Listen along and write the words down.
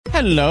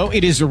Hello,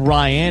 it is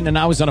Ryan, and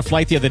I was on a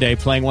flight the other day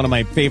playing one of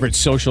my favorite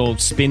social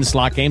spin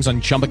slot games on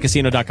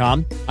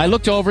ChumbaCasino.com. I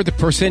looked over at the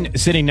person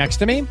sitting next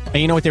to me, and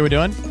you know what they were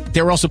doing?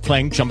 They were also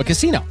playing Chumba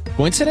Casino.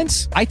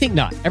 Coincidence? I think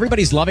not.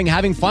 Everybody's loving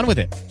having fun with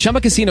it.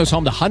 Chumba Casino is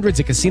home to hundreds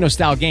of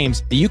casino-style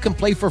games that you can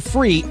play for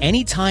free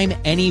anytime,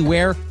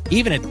 anywhere,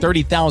 even at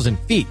 30,000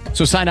 feet.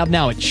 So sign up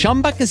now at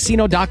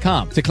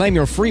ChumbaCasino.com to claim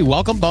your free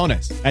welcome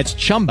bonus. That's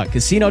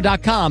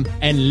ChumbaCasino.com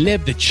and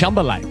live the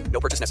Chumba life.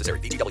 No purchase necessary.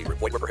 VGW.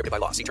 Void were prohibited by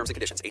law. See terms and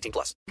conditions. 18+.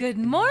 Good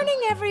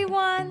morning,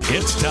 everyone.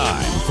 It's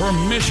time for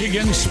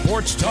Michigan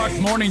Sports Talk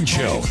Morning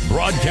Show,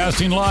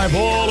 broadcasting live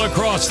all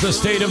across the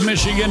state of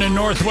Michigan and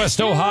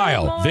Northwest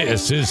Ohio.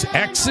 This is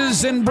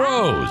X's and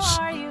Bros.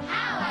 How are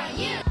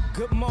you?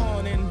 Good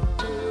morning.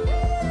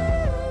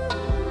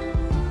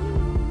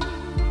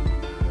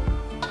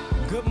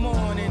 Good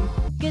morning.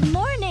 Good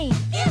morning.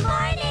 Good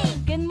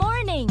morning. Good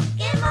morning.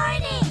 Good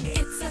morning.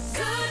 It's a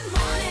good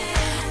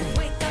morning.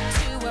 Wake up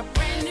to a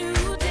brand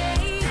new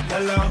day.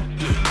 Hello.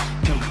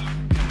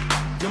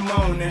 Good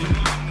morning.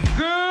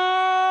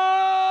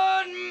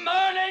 Good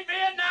morning,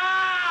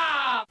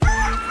 Vietnam!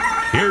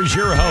 Here's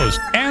your host,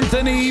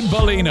 Anthony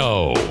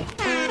Bellino.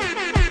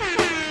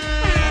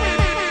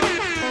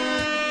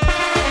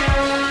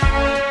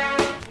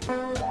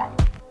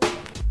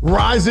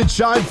 Rise and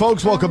shine,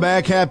 folks. Welcome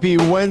back. Happy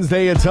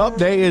Wednesday. It's Hump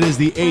Day. It is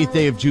the 8th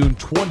day of June,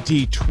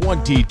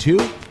 2022.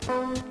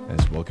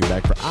 As welcome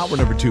back for hour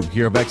number 2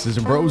 here of X's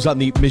and Bros on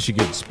the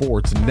Michigan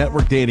Sports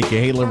Network. Danny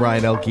Cahalan,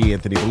 Ryan Elke,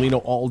 Anthony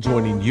Bellino, all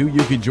joining you.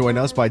 You can join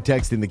us by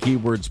texting the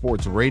keyword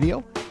Sports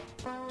Radio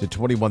to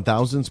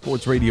 21,000,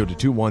 Sports Radio to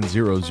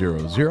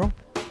 21000.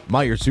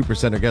 Meyer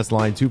Supercenter guest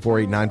line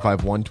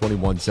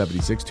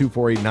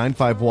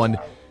 248-951-2176,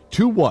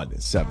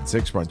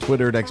 248-951-2176. We're on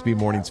Twitter at XB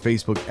Mornings,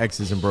 Facebook,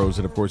 X's and Bros,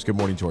 and of course, good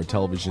morning to our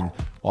television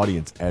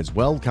audience as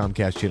well.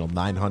 Comcast Channel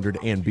 900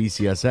 and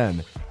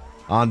BCSN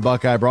on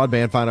Buckeye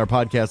Broadband. Find our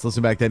podcast,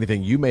 listen back to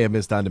anything you may have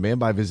missed on demand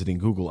by visiting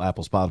Google,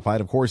 Apple, Spotify,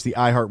 and of course, the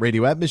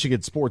iHeartRadio app.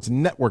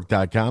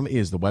 MichiganSportsNetwork.com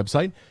is the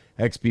website.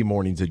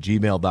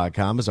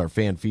 xbmornings@gmail.com is our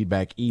fan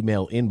feedback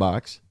email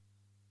inbox.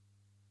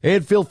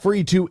 And feel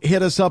free to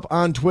hit us up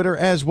on Twitter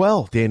as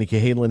well. Danny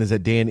Cahalan is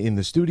at Dan in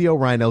the studio.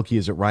 Ryan Elke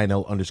is at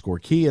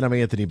RyanL_Key. And I'm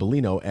Anthony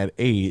Bellino at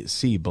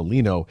AC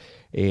Bellino.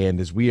 And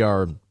as we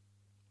are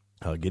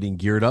getting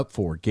geared up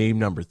for game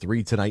number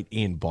 3 tonight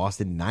in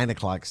Boston, 9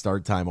 o'clock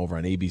start time over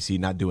on ABC,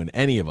 not doing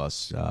any of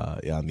us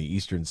on the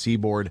Eastern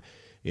Seaboard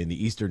in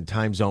the Eastern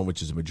time zone,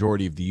 which is a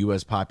majority of the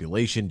U.S.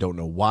 population. Don't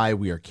know why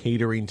we are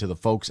catering to the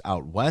folks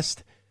out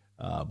west.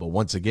 But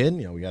once again,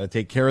 we got to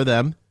take care of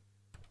them.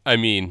 I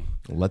mean,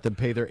 let them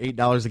pay their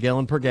 $8 a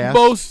gallon per gas.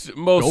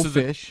 Most of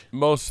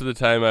the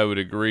time I would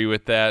agree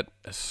with that,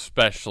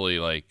 especially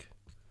like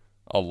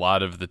a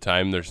lot of the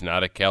time there's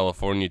not a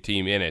California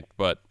team in it,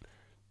 but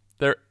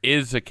there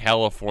is a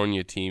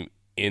California team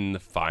in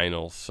the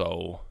finals,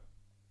 so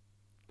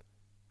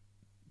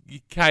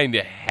you kind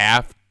of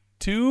have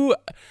to.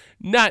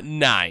 Not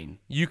 9.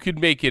 You could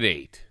make it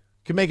 8.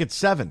 You can make it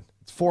 7.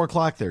 It's 4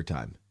 o'clock their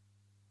time.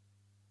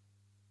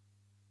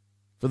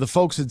 For the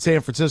folks in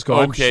San Francisco,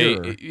 okay,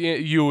 I'm sure.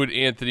 You would,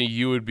 Anthony,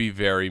 you would be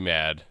very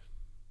mad.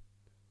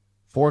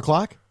 4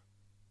 o'clock?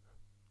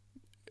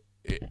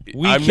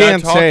 We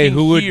can't say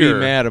who would be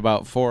mad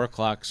about 4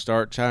 o'clock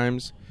start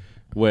times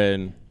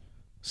when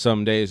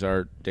some days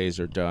our days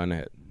are done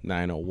at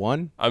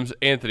 9:01.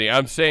 Anthony,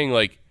 I'm saying,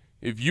 like,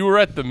 if you were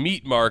at the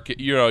meat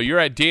market, you're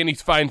at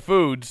Danny's Fine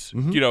Foods,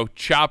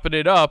 chopping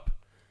it up.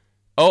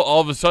 Oh,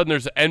 all of a sudden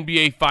there's an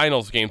NBA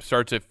Finals game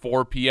starts at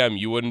 4 p.m.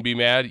 You wouldn't be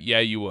mad? Yeah,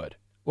 you would.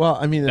 Well,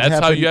 I mean,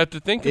 that's how you have to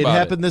think about it. It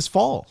happened this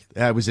fall.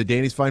 I was at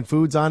Danny's Fine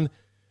Foods on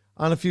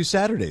a few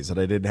Saturdays that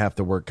I didn't have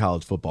to work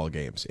college football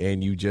games,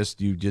 and you just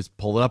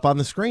pull it up on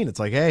the screen. It's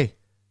like, hey,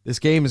 this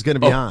game is going to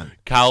be on.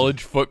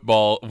 College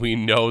football, we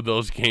know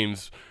those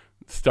games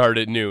start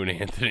at noon,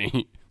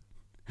 Anthony.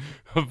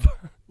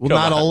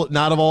 Well,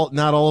 not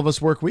all of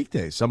us work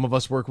weekdays. Some of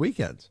us work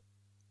weekends.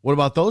 What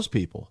about those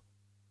people?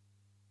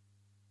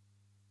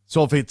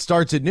 So if it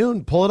starts at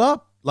noon, pull it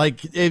up.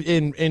 Like,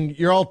 and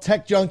you're all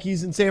tech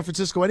junkies in San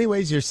Francisco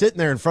anyways. You're sitting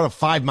there in front of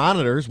 5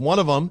 monitors. One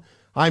of them,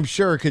 I'm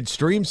sure, could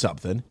stream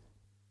something.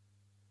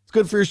 It's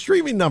good for your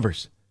streaming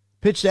numbers.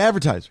 Pitch to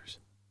advertisers.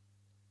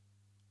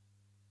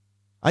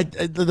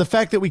 The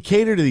fact that we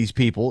cater to these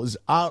people is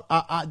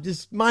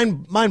just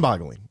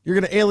mind-boggling. You're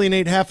going to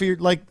alienate half of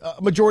a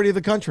majority of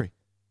the country.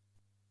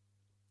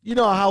 You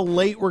know how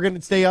late we're going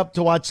to stay up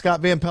to watch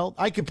Scott Van Pelt?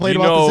 I complain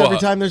about this every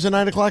time there's a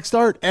 9 o'clock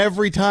start.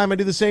 Every time I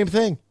do the same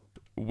thing.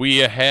 We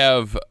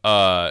have,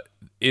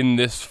 in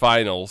this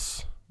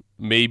finals,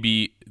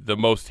 maybe the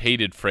most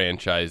hated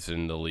franchise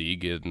in the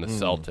league in the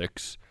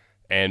Celtics,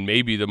 and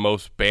maybe the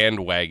most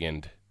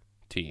bandwagoned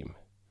team.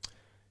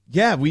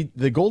 Yeah,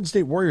 the Golden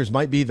State Warriors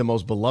might be the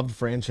most beloved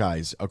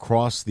franchise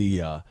across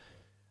the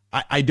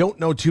I don't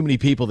know too many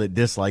people that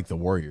dislike the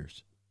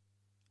Warriors.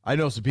 I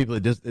know some people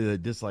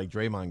that dislike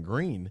Draymond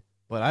Green,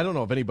 but I don't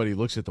know if anybody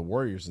looks at the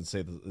Warriors and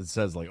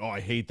says like, oh,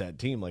 I hate that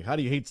team. Like, how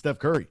do you hate Steph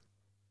Curry?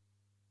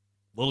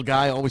 Little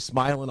guy, always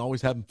smiling,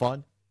 always having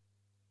fun.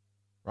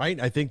 right?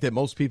 I think that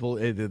most people,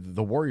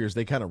 the Warriors,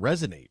 they kind of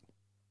resonate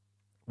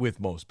with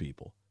most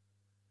people.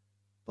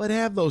 But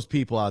have those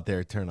people out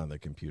there turn on their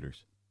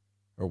computers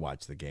or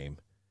watch the game.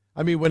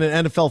 I mean, when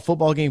an NFL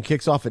football game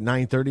kicks off at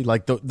 9:30,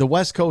 like the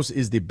West Coast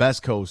is the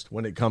best coast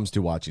when it comes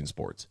to watching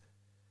sports.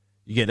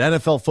 You get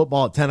NFL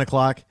football at 10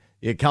 o'clock.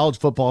 You get college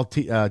football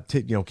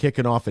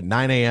kicking off at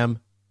 9 a.m.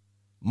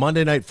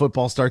 Monday Night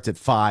Football starts at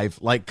 5.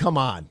 Like, come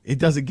on. It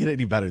doesn't get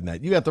any better than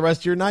that. You got the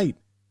rest of your night.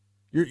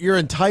 Your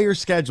entire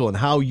schedule and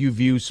how you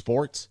view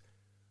sports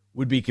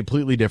would be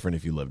completely different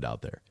if you lived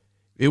out there.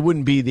 It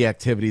wouldn't be the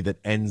activity that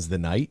ends the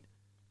night,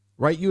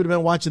 right? You would have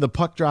been watching the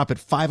puck drop at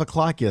 5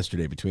 o'clock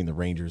yesterday between the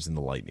Rangers and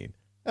the Lightning.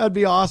 That would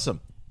be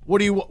awesome.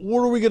 What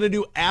are we going to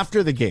do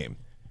after the game?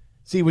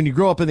 See, when you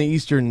grow up in the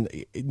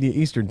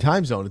Eastern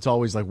time zone, it's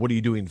always like, what are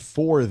you doing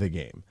for the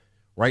game?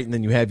 Right? And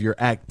then you have your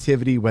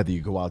activity, whether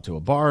you go out to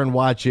a bar and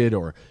watch it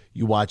or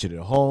you watch it at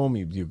home,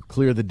 you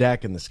clear the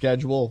deck and the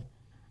schedule.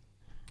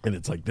 And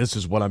it's like, this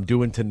is what I'm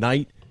doing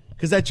tonight,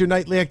 because that's your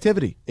nightly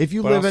activity. If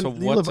you live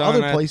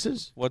other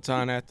places. What's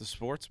on at the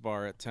sports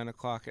bar at 10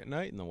 o'clock at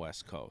night in the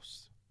West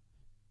Coast?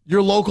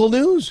 Your local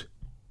news.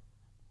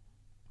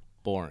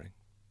 Boring.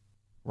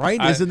 Right?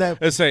 Isn't that?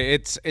 Let's say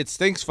it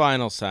stinks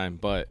finals time,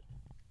 but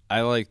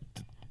I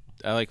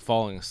like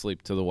falling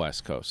asleep to the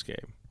West Coast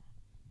game.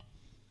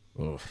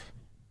 Oof.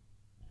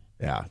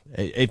 Yeah,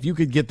 if you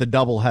could get the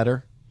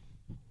doubleheader,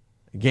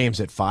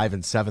 games at 5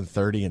 and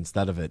 7:30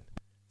 instead of at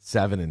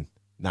 7 and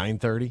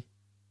 9:30,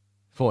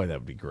 boy, that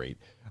would be great.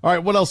 All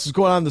right, what else is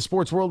going on in the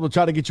sports world? We'll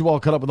try to get you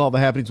all caught up with all the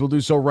happenings. We'll do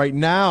so right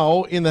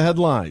now in the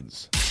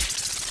headlines.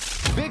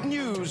 Big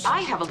news. I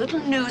have a little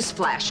news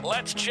flash.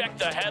 Let's check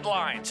the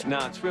headlines.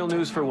 No, it's real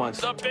news for once.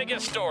 The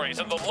biggest stories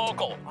in the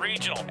local,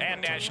 regional,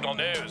 and national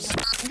news.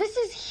 This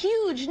is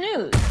huge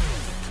news.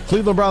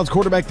 Cleveland Browns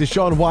quarterback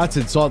Deshaun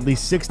Watson saw at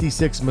least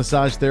 66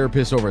 massage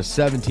therapists over a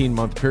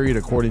 17-month period,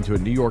 according to a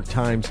New York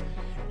Times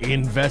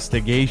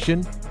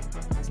investigation.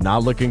 It's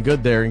not looking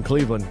good there in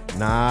Cleveland.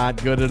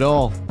 Not good at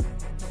all.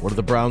 What do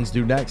the Browns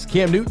do next?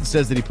 Cam Newton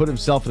says that he put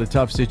himself in a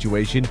tough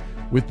situation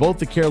with both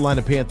the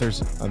Carolina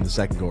Panthers on the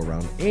second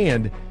go-around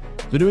and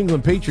the New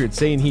England Patriots,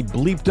 saying he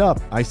bleeped up.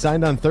 I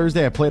signed on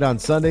Thursday. I played on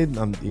Sunday.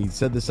 He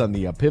said this on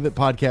the Pivot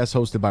podcast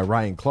hosted by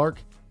Ryan Clark.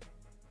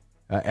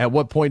 At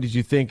what point did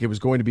you think it was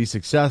going to be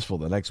successful?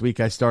 The next week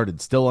I started.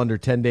 Still under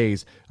 10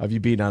 days of you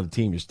being on the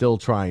team. You're still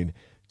trying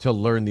to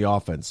learn the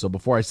offense. So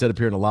before I sit up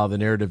here and allow the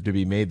narrative to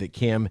be made that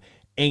Cam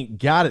ain't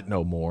got it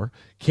no more,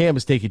 Cam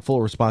is taking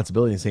full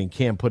responsibility and saying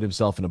Cam put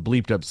himself in a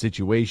bleeped up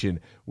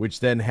situation, which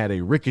then had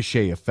a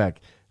ricochet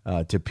effect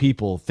to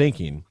people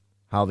thinking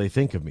how they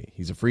think of me.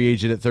 He's a free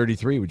agent at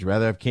 33. Would you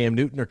rather have Cam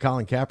Newton or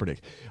Colin Kaepernick?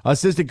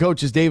 Assistant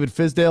coach is David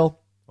Fizdale.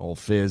 Old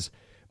Fizz.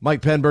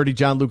 Mike Penberty,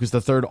 John Lucas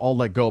III, all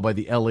let go by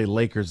the L.A.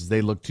 Lakers as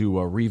they look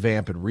to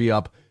revamp and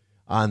re-up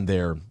on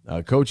their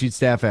coaching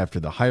staff after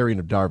the hiring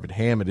of Darvin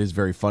Ham. It is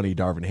very funny.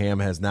 Darvin Ham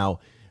has now,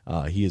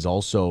 he has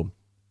also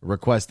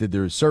requested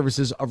the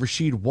services of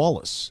Rasheed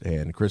Wallace.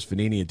 And Chris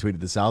Fanini had tweeted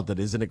this out, that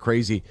isn't it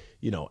crazy,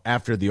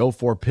 after the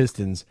 04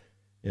 Pistons,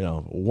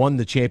 won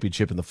the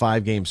championship in the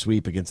 5-game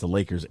sweep against the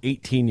Lakers.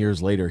 18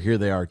 years later, here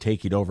they are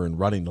taking over and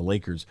running the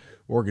Lakers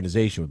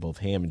organization with both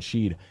Ham and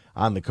Sheed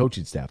on the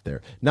coaching staff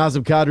there.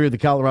 Nazem Kadri of the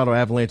Colorado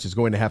Avalanche is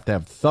going to have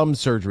thumb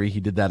surgery. He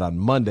did that on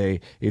Monday.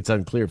 It's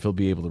unclear if he'll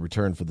be able to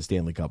return for the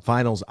Stanley Cup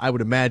Finals. I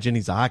would imagine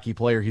he's a hockey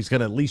player. He's going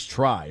to at least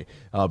try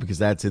because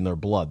that's in their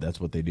blood. That's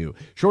what they do.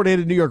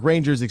 Short-handed New York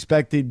Rangers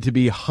expected to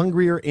be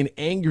hungrier and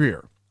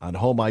angrier on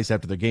home ice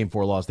after their Game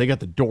 4 loss. They got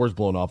the doors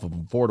blown off of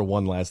them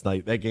 4-1 last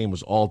night. That game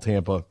was all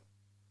Tampa.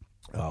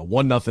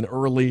 1-0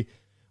 early.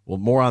 Well,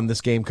 more on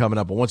this game coming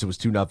up, but once it was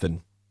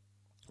 2-0,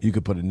 you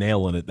could put a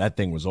nail in it. That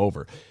thing was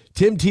over.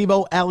 Tim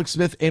Tebow, Alex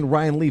Smith, and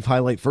Ryan Leaf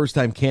highlight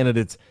first-time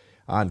candidates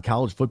on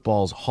college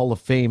football's Hall of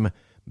Fame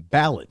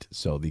ballot.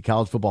 So the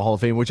College Football Hall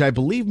of Fame, which I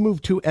believe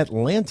moved to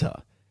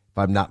Atlanta, if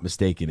I'm not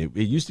mistaken. It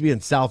used to be in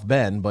South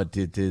Bend, but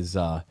it's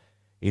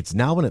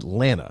now in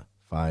Atlanta,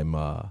 if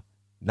I'm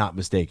not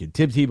mistaken.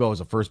 Tim Tebow is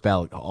a first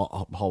ballot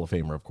Hall of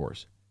Famer, of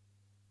course.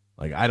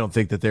 Like, I don't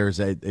think that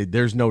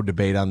there's no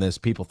debate on this.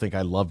 People think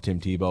I love Tim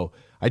Tebow.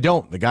 I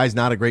don't. The guy's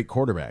not a great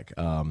quarterback.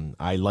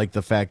 I like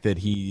the fact that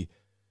he,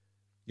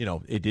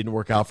 it didn't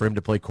work out for him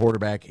to play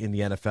quarterback in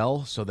the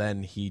NFL. So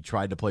then he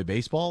tried to play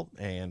baseball.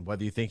 And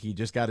whether you think he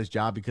just got his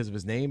job because of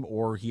his name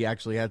or he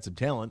actually had some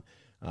talent,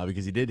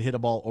 because he did hit a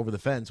ball over the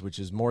fence, which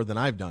is more than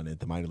I've done at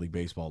the minor league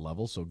baseball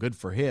level. So good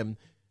for him.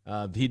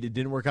 He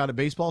didn't work out at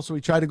baseball, so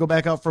he tried to go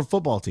back out for a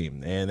football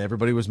team. And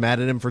everybody was mad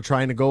at him for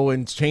trying to go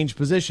and change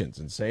positions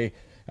and say,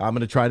 I'm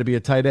going to try to be a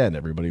tight end.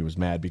 Everybody was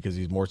mad because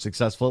he's more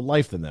successful at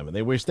life than them, and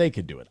they wish they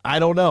could do it. I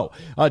don't know.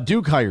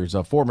 Duke hires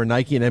a former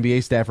Nike and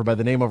NBA staffer by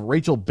the name of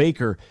Rachel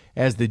Baker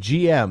as the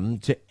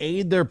GM to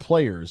aid their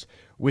players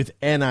with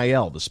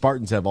NIL. The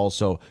Spartans have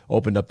also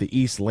opened up the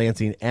East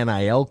Lansing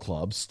NIL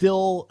club.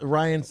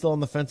 Ryan still on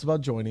the fence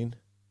about joining.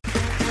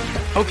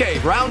 Okay,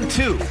 round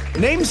 2.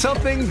 Name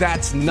something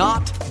that's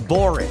not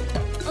boring.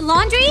 A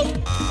laundry?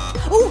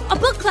 Ooh, a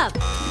book club.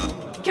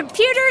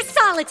 Computer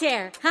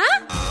solitaire,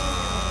 huh?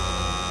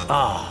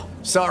 Ah,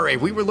 Sorry,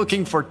 we were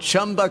looking for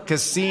Chumba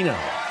Casino.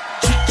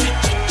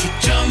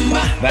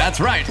 That's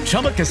right.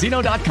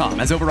 ChumbaCasino.com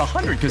has over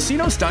 100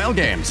 casino-style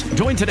games.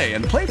 Join today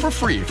and play for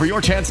free for your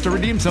chance to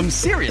redeem some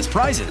serious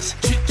prizes.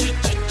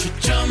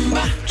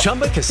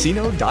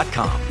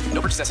 ChumbaCasino.com.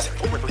 No purchase necessary.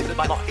 Void where prohibited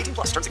by law. 18+.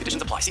 Terms and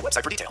conditions apply. See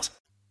website for details.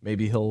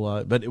 Maybe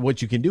he'll. But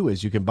what you can do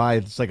is you can buy,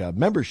 it's like a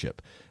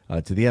membership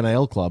to the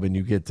NIL club, and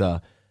you get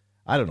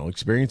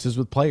experiences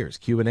with players,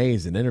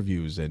 Q&As and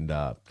interviews and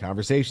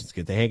conversations.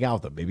 Get to hang out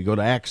with them. Maybe go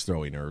to axe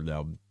throwing or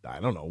I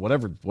don't know,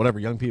 whatever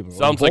young people.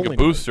 Sounds like a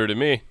booster to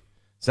me.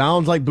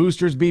 Sounds like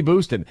boosters be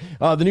boosting.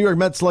 The New York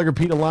Mets slugger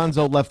Pete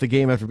Alonso left the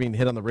game after being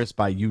hit on the wrist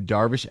by Yu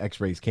Darvish.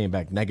 X-rays came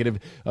back negative.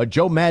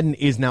 Joe Madden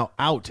is now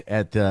out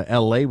at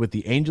L.A. with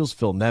the Angels.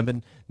 Phil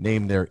Nevin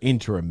named their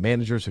interim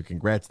manager, so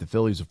congrats to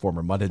Phil. He's a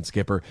former Mudhen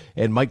skipper.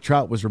 And Mike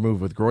Trout was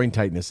removed with groin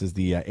tightness as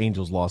the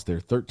Angels lost their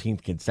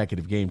 13th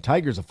consecutive game.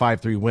 Tigers a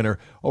 5-3 winner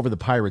over the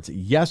Pirates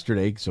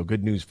yesterday, so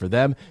good news for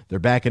them. They're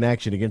back in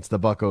action against the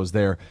Buccos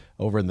there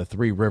over in the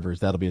Three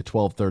Rivers. That'll be a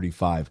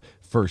 12:35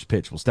 first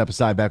pitch. We'll step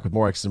aside, back with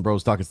more X's and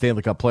Bros talking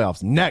Stanley Cup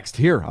playoffs next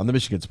here on the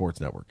Michigan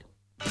Sports Network.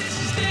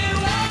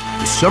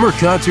 The Summer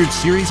Concert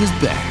Series is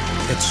back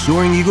at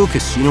Soaring Eagle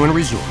Casino and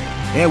Resort.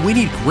 And we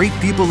need great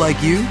people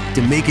like you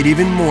to make it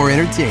even more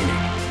entertaining.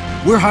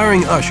 We're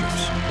hiring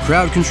ushers,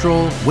 crowd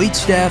control, wait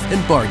staff,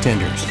 and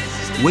bartenders.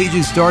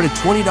 Wages start at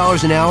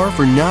 $20 an hour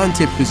for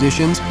non-tip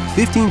positions,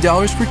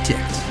 $15 for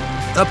tips.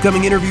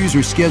 Upcoming interviews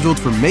are scheduled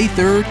for May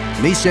 3rd,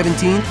 May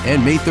 17th,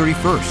 and May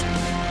 31st.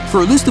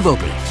 For a list of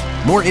openings,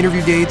 more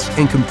interview dates,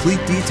 and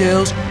complete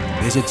details,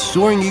 visit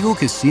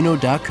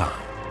SoaringEagleCasino.com.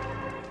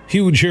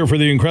 Huge here for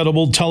the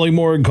incredible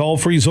Tullymore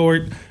Golf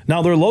Resort.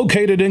 Now they're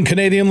located in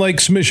Canadian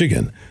Lakes,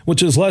 Michigan,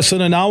 which is less than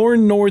an hour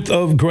north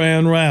of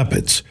Grand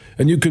Rapids.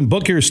 And you can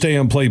book your stay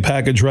and play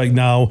package right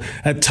now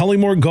at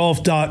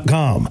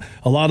TullymoreGolf.com.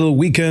 A lot of the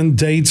weekend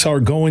dates are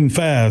going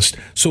fast,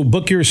 so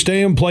book your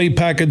stay and play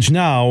package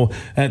now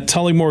at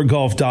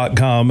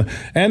TullymoreGolf.com.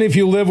 And if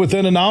you live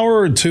within an hour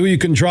or two, you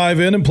can drive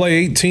in and play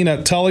 18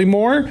 at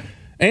Tullymore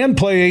and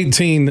play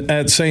 18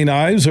 at St.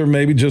 Ives, or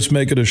maybe just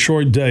make it a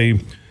short day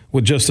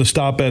with just a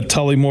stop at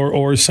Tullymore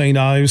or St.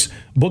 Ives.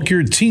 Book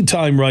your tee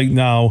time right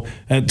now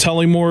at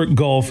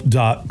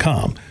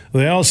TullymoreGolf.com.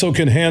 They also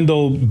can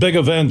handle big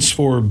events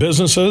for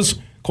businesses,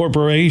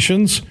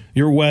 corporations,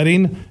 your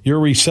wedding, your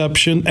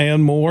reception,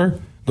 and more.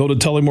 Go to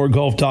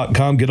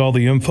TullymoreGolf.com, get all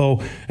the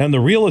info. And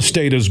the real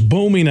estate is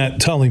booming at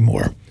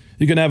Tullymore.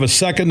 You can have a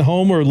second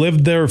home or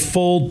live there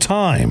full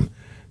time.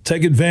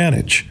 Take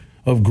advantage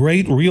of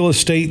great real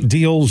estate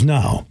deals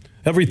now.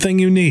 Everything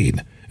you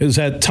need is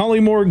at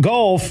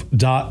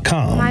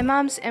TullymoreGolf.com. My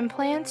mom's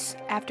implants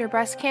after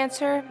breast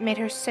cancer made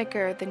her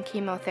sicker than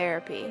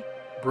chemotherapy.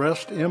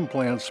 Breast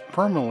implants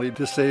permanently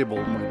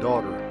disabled my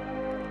daughter.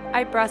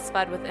 I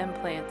breastfed with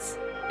implants.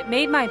 It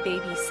made my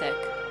baby sick.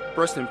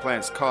 Breast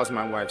implants caused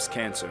my wife's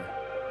cancer.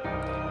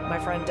 My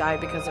friend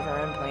died because of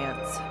her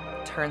implants.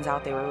 Turns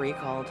out they were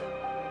recalled.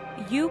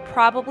 You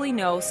probably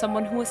know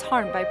someone who was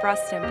harmed by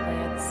breast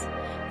implants.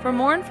 For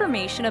more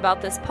information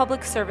about this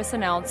public service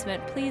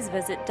announcement, please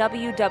visit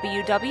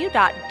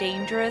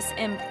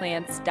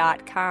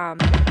www.dangerousimplants.com.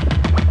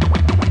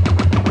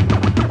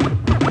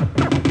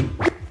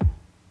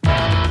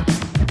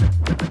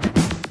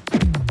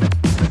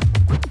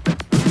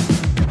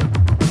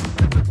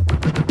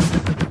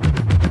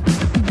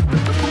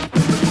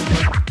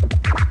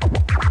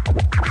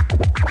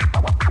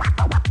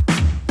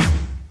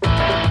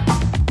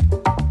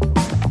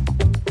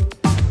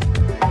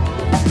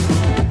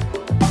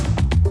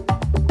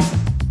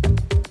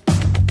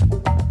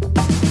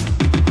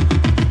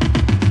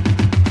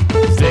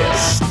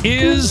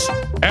 Is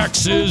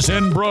X's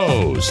and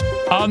Bros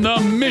on the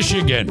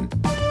Michigan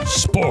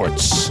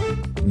Sports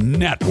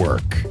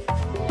Network. He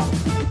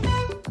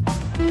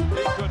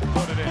couldn't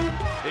put it in.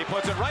 He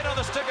puts it right on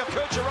the stick of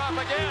Kucherov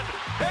again,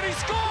 and he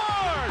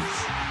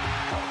scores!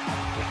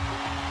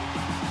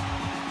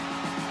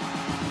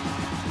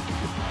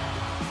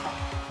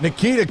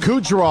 Nikita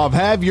Kucherov,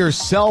 have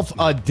yourself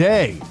a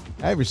day.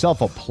 Have yourself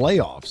a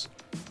playoffs.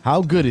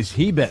 How good has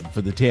he been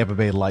for the Tampa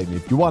Bay Lightning?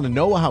 If you want to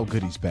know how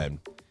good he's been,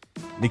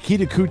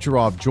 Nikita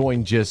Kucherov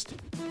joined just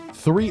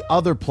 3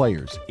 other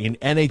players in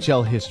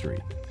NHL history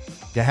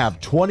to have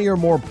 20 or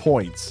more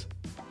points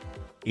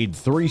in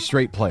 3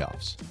 straight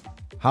playoffs.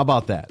 How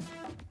about that?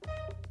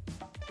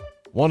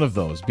 One of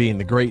those being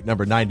the great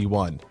number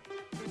 91.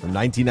 From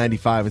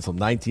 1995 until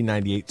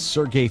 1998,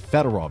 Sergei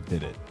Fedorov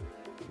did it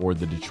for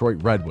the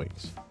Detroit Red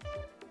Wings.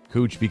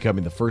 Kuch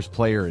becoming the first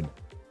player in,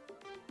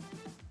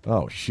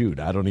 I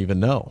don't even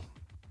know,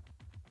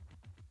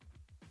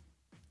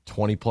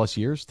 20 plus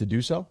years to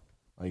do so.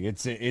 Like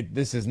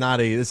this is not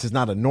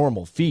a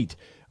normal feat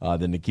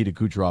that Nikita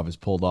Kucherov has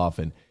pulled off.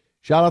 And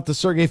shout out to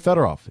Sergei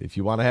Fedorov. If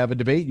you want to have a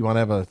debate, you want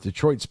to have a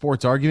Detroit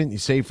sports argument, you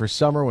save for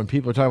summer when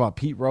people are talking about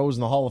Pete Rose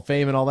and the Hall of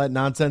Fame and all that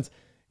nonsense,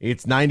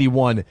 it's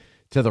 91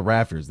 to the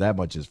rafters. That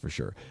much is for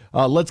sure.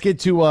 Let's get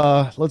to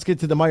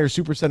the Meijer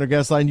Supercenter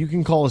guest line. You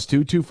can call us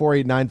too,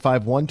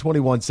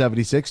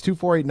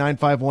 248-951-2176,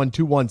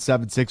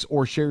 248-951-2176,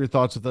 or share your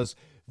thoughts with us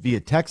via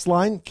text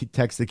line.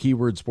 Text the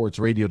keyword sports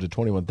radio to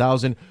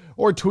 21,000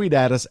 or tweet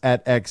at us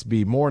at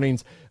XB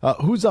Mornings.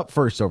 Who's up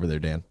first over there,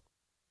 Dan?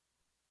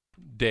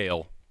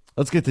 Dale.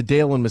 Let's get to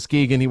Dale in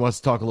Muskegon. He wants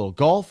to talk a little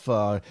golf.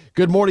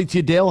 Good morning to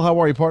you, Dale. How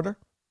are you, partner?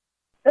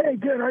 Hey,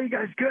 good. Are you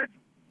guys good?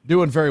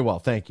 Doing very well,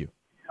 thank you.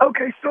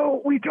 Okay,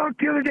 so we talked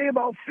the other day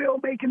about Phil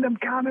making them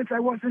comments. I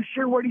wasn't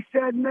sure what he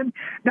said, and then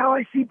now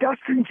I see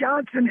Dustin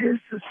Johnson has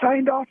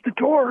signed off the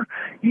tour.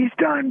 He's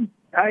done.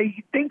 I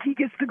think he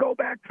gets to go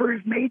back for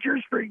his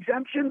majors for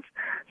exemptions.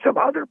 Some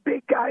other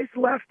big guys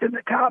left in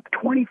the top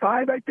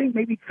 25, I think,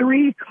 maybe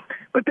 3.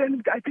 But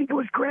then I think it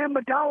was Graham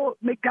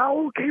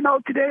McDowell came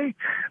out today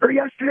or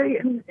yesterday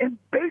and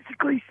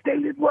basically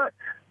stated what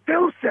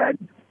Phil said,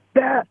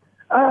 that,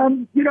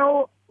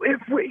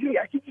 if we,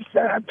 I think he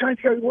said, I'm trying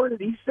to get the word,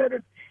 he said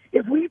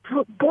if we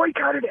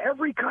boycotted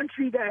every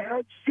country that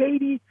had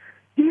shady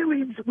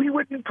dealings, we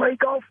wouldn't play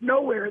golf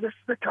nowhere. This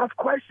is the tough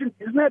question.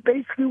 Isn't that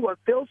basically what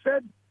Phil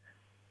said?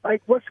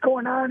 Like, what's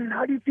going on, and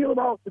how do you feel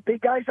about the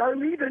big guys are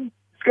leaving?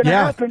 It's going to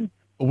happen.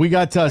 We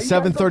got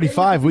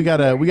 7:35. We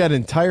got an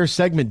entire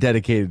segment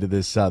dedicated to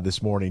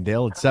this morning,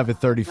 Dale. It's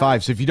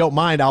 7:35. So if you don't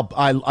mind,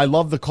 I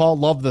love the call,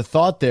 love the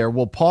thought there.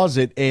 We'll pause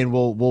it and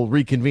we'll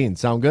reconvene.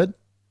 Sound good?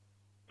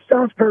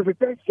 Sounds perfect.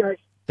 Thanks, guys.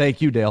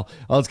 Thank you, Dale.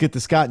 Let's get to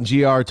Scott and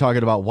GR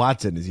talking about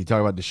Watson. Is he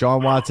talking about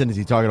Deshaun Watson? Is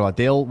he talking about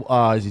Dale?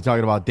 Is he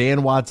talking about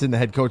Dan Watson, the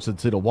head coach of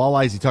the Toledo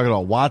Walleye? Is he talking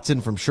about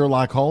Watson from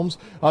Sherlock Holmes?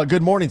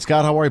 Good morning,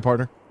 Scott. How are you,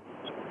 partner?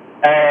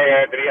 Hey,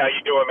 Anthony, how you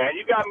doing, man?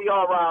 You got me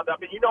all riled up,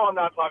 and you know I'm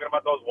not talking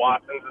about those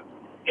Watsons.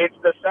 It's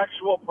the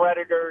sexual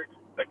predator,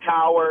 the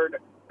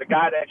coward, the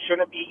guy that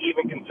shouldn't be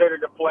even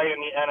considered to play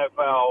in the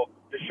NFL,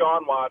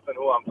 Deshaun Watson,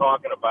 who I'm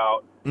talking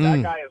about.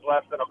 That guy is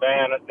less than a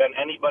man than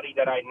anybody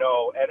that I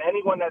know, and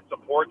anyone that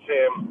supports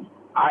him,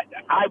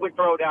 I would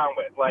throw down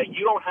with. Like,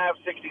 you don't have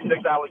 66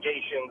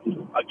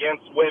 allegations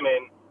against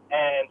women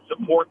and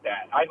support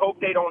that. I hope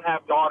they don't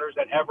have daughters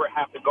that ever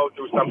have to go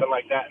through something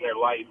like that in their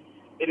life.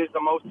 It is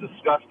the most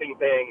disgusting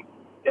thing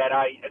that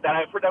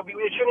I've heard.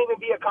 It shouldn't even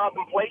be a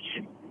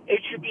contemplation. It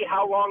should be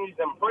how long he's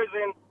in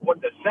prison, what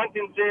the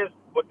sentence is,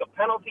 what the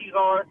penalties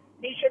are.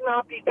 He should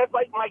not be. That's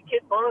like my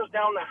kid burns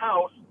down the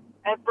house,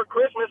 and for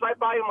Christmas I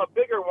buy him a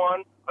bigger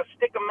one, a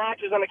stick of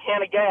matches and a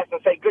can of gas,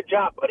 and say, "Good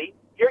job, buddy.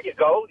 Here you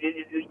go.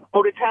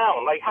 Go to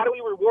town." Like, how do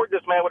we reward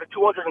this man with a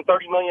 $230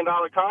 million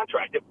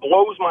contract? It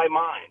blows my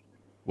mind.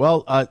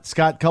 Well,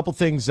 Scott, couple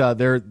things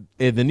there.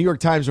 The New York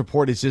Times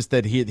report is just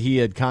that he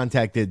had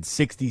contacted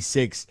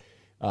 66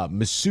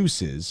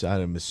 masseuses,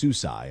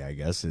 masseusi, I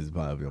guess is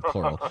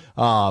plural.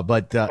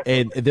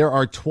 And there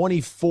are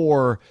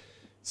 24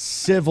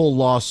 civil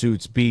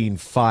lawsuits being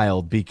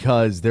filed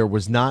because there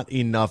was not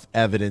enough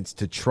evidence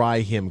to try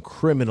him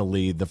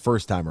criminally the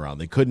first time around.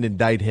 They couldn't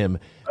indict him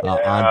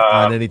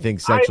on anything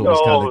sexual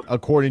misconduct,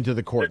 according to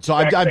the court. So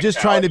I'm just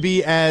trying to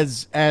be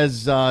as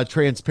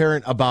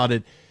transparent about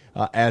it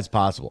as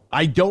possible.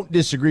 I don't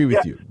disagree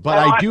with you, but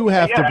I do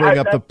have to bring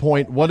up the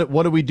point.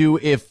 What do we do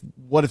if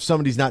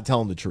somebody's not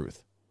telling the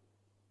truth?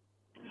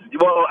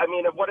 Well, I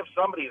mean, what if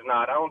somebody's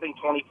not? I don't think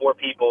 24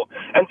 people.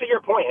 And to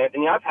your point,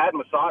 Anthony, I've had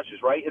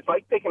massages, right? It's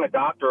like picking a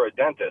doctor or a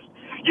dentist.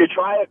 You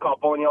try a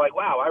couple, and you're like,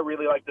 wow, I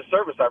really like the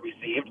service I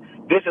received.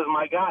 This is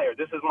my guy, or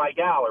this is my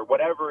gal, or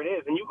whatever it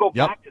is. And you go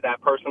back to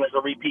that person as a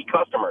repeat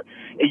customer.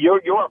 You're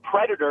a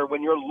predator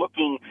when you're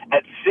looking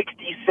at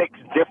 66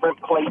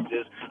 different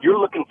places. You're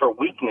looking for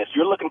weakness.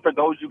 You're looking for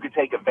those you could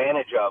take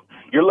advantage of.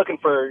 You're looking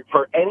for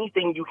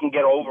anything you can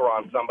get over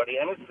on somebody,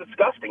 and it's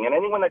disgusting. And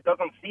anyone that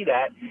doesn't see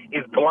that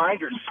is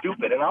blind or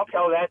stupid, and I'll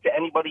tell that to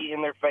anybody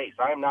in their face.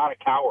 I am not a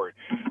coward.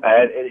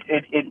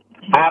 It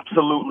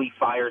absolutely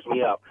fires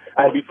me up.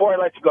 And before I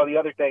let you go, the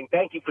other thing,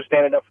 thank you for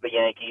standing up for the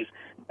Yankees.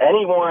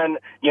 Anyone,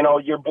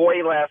 your boy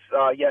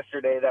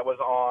yesterday that was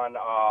on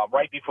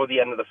right before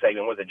the end of the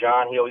segment, was it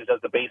John? He always does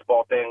the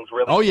baseball things.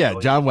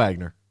 Really, John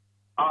Wagner.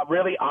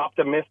 Really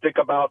optimistic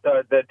about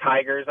the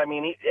Tigers. I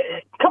mean,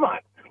 come on.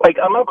 Like,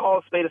 I'm going to call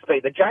a spade a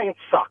spade. The Giants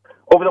suck.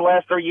 Over the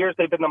last 3 years,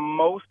 they've been the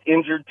most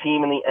injured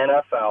team in the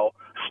NFL,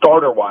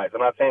 starter-wise.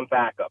 I'm not saying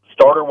backup.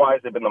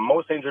 Starter-wise, they've been the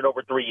most injured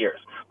over 3 years.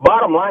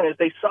 Bottom line is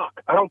they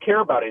suck. I don't care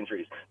about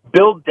injuries.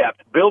 Build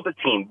depth. Build a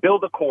team.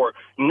 Build a core.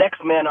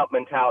 Next man up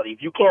mentality.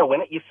 If you can't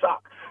win it, you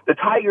suck. The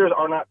Tigers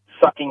are not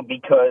sucking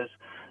because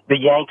the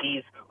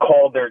Yankees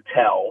called their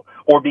tell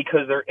or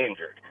because they're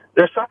injured.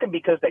 They're sucking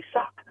because they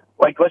suck.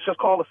 Like, let's just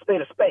call a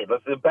spade a spade.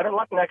 Let's have better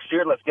luck next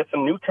year. Let's get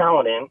some new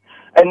talent in,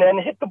 and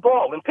then hit the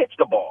ball and pitch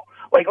the ball.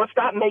 Like, let's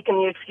stop making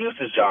the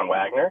excuses, John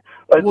Wagner.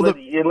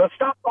 Let's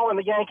stop calling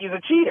the Yankees a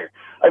cheater.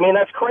 I mean,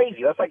 that's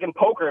crazy. That's like in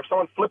poker. If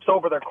someone flips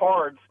over their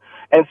cards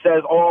and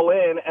says all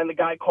in, and the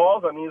guy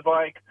calls them, he's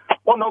like,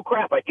 well, no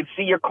crap. I can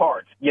see your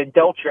cards. You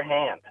dealt your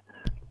hand.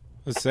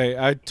 Let's say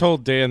I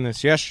told Dan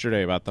this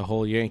yesterday about the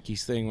whole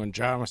Yankees thing when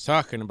John was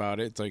talking about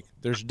it. It's like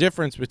there's a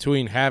difference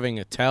between having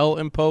a tell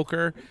in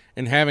poker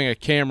and having a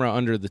camera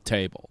under the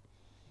table.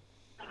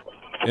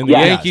 And the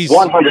Yankees,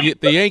 100%.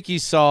 The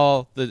Yankees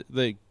saw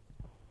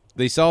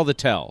they saw the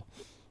tell.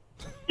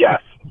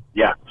 Yes.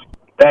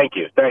 Thank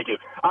you.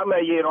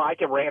 I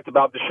can rant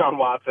about Deshaun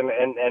Watson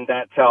and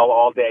that tell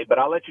all day, but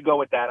I'll let you go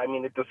with that. I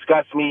mean, it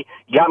disgusts me,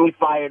 got me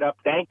fired up.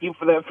 Thank you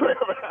for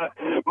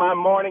my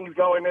morning's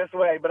going this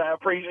way, but I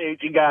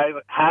appreciate you guys.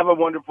 Have a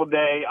wonderful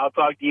day. I'll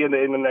talk to you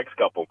in the next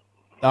couple.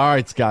 All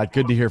right, Scott.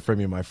 Good to hear from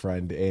you, my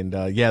friend. And,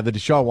 the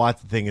Deshaun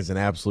Watson thing is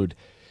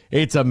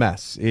it's a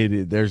mess.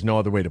 There's no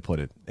other way to put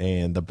it.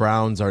 And the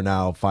Browns are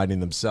now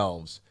finding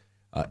themselves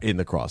in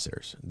the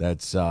crosshairs.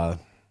 That's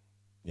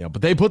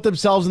but they put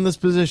themselves in this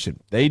position.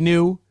 They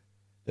knew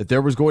that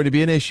there was going to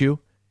be an issue,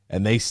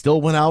 and they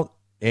still went out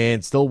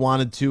and still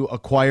wanted to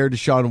acquire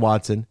Deshaun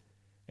Watson,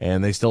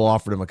 and they still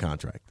offered him a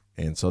contract.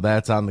 And so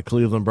that's on the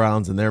Cleveland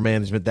Browns and their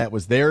management. That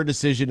was their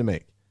decision to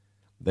make.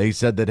 They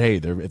said that, hey,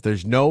 if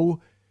there's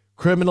no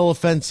criminal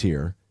offense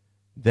here,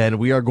 then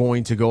we are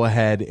going to go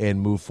ahead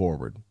and move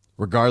forward,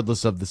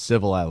 regardless of the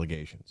civil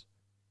allegations.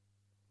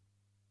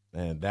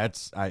 And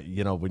that's,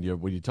 when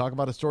you talk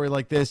about a story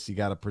like this, you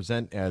got to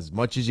present as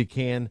much as you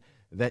can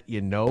that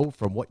you know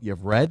from what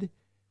you've read,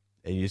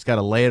 and you just got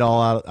to lay it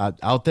all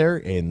out there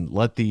and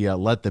let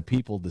the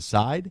people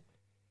decide.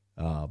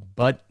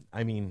 But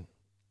I mean,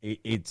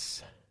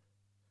 it's.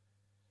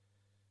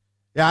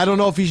 Yeah, I don't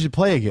know if he should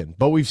play again,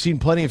 but we've seen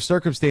plenty of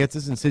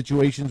circumstances and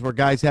situations where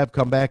guys have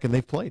come back and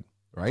they've played.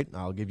 Right?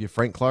 I'll give you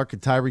Frank Clark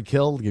and Tyreek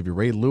Hill. I'll give you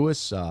Ray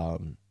Lewis. They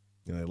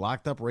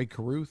locked up Ray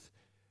Caruth.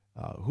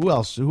 Who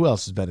else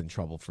has been in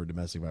trouble for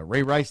domestic violence?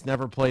 Ray Rice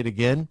never played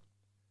again,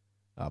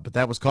 but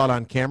that was caught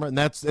on camera, and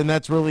that's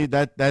really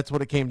that's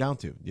what it came down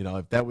to.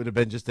 If that would have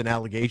been just an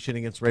allegation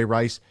against Ray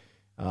Rice,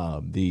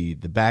 the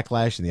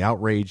backlash and the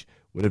outrage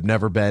would have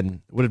never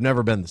been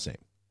the same.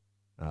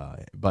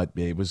 But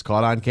it was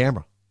caught on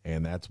camera,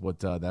 and that's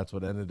what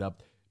ended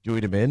up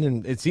doing him in.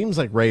 And it seems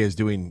like Ray is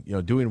doing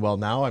well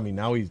now. I mean,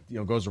 now he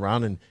goes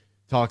around and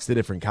talks to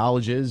different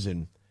colleges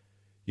and.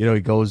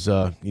 He goes,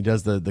 he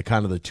does the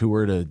kind of the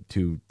tour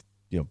to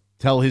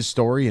tell his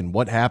story and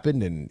what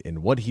happened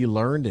and what he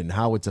learned and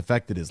how it's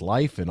affected his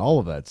life and all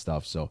of that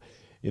stuff. So,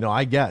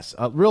 I guess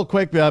real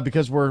quick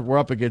because we're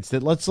up against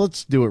it.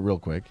 Let's do it real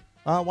quick.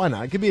 Why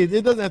not?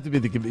 It doesn't have to be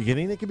the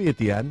beginning. It could be at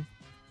the end.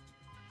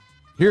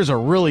 Here's a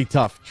really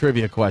tough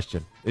trivia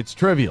question. It's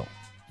trivial.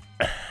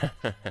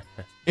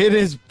 It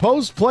is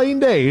post-playing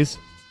days.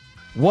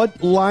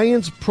 What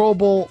Lions Pro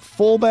Bowl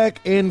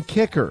fullback and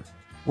kicker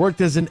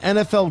worked as an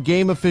NFL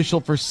game official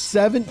for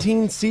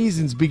 17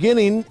 seasons,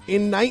 beginning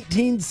in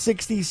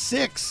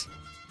 1966.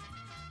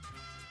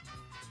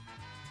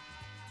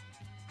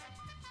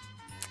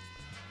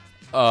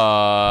 You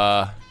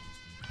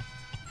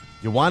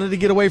wanted to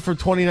get away from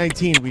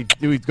 2019.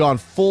 We've gone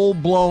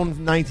full-blown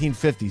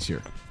 1950s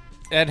here.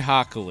 Ed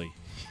Hockley.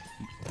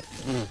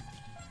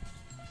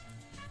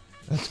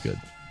 That's good.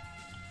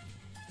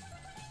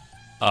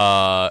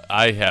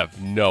 I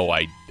have no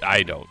idea.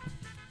 I don't.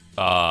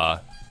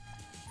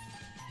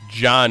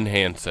 John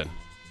Hanson.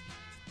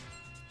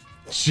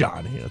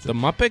 John Hanson. The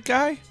Muppet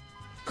guy?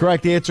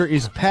 Correct answer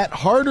is Pat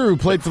Harder, who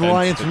played for the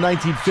Lions from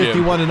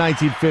 1951 to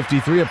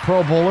 1953, a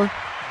Pro Bowler,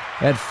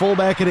 at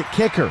fullback and at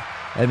kicker,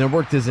 and then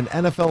worked as an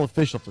NFL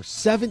official for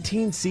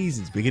 17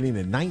 seasons, beginning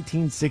in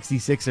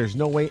 1966. There's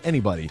no way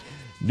anybody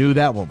knew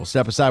that one. We'll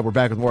step aside. We're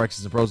back with more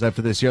X's and Pros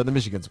after this here on the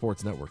Michigan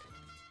Sports Network.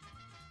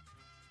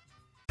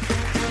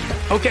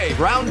 Okay,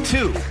 round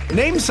two.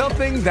 Name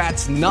something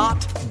that's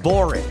not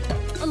boring.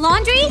 A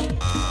laundry?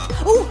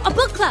 Ooh, a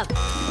book club.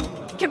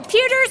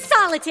 Computer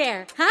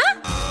solitaire,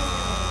 huh?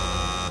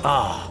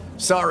 Ah, oh,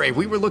 sorry.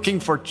 We were looking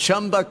for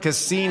Chumba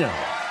Casino.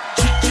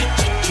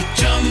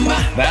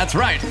 That's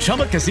right.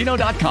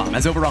 ChumbaCasino.com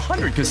has over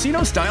 100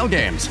 casino-style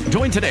games.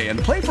 Join today and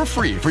play for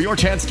free for your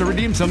chance to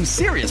redeem some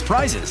serious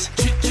prizes.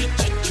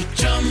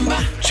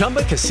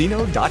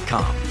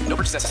 ChumbaCasino.com. No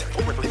purchase necessary.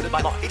 Void where prohibited by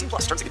law. 18+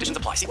 terms and conditions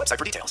apply. See website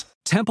for details.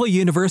 Temple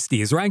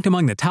University is ranked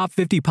among the top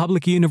 50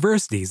 public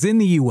universities in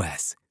the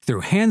U.S.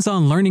 Through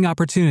hands-on learning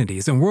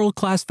opportunities and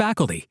world-class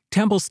faculty,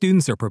 Temple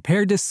students are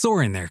prepared to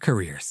soar in their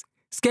careers.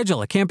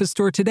 Schedule a campus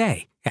tour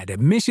today at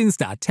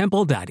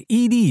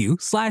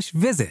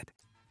admissions.temple.edu/visit.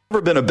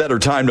 Never been a better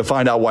time to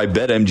find out why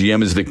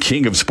BetMGM is the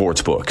king of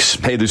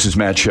sportsbooks. Hey, this is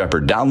Matt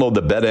Shepard. Download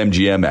the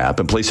BetMGM app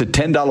and place a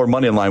 $10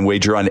 moneyline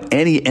wager on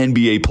any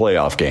NBA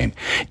playoff game.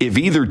 If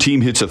either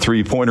team hits a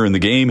three-pointer in the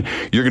game,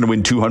 you're going to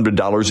win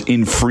 $200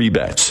 in free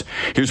bets.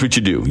 Here's what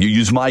you do. You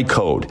use my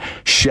code,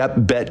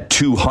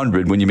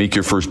 ShepBet200, when you make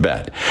your first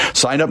bet.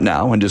 Sign up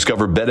now and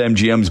discover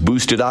BetMGM's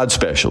boosted odds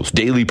specials,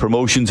 daily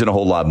promotions, and a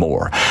whole lot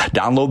more.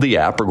 Download the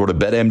app or go to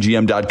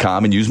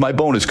BetMGM.com and use my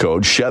bonus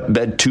code,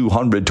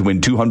 ShepBet200, to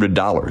win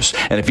 $200.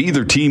 And if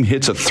either team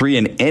hits a 3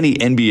 in any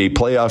NBA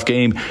playoff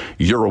game,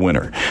 you're a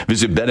winner.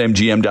 Visit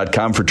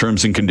BetMGM.com for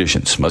terms and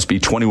conditions. Must be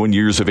 21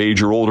 years of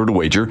age or older to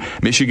wager.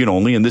 Michigan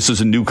only, and this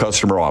is a new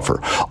customer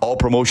offer. All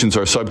promotions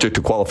are subject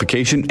to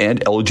qualification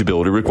and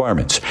eligibility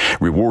requirements.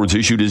 Rewards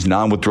issued as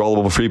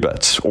non-withdrawable free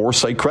bets or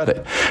site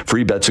credit.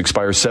 Free bets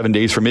expire 7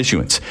 days from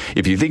issuance.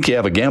 If you think you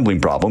have a gambling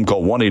problem,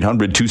 call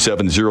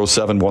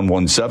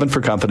 1-800-270-7117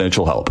 for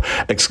confidential help.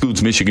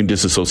 Excludes Michigan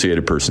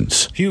disassociated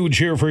persons. Huge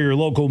here for your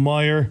local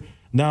Meijer.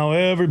 Now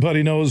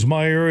everybody knows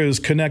Meijer is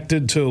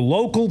connected to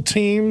local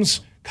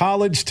teams,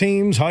 college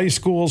teams, high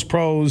schools,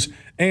 pros,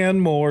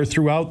 and more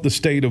throughout the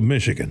state of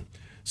Michigan.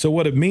 So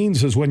what it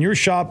means is when you're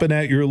shopping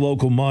at your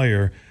local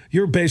Meijer,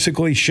 you're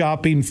basically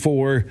shopping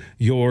for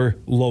your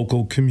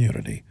local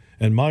community.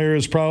 And Meijer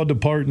is proud to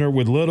partner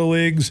with Little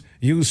Leagues,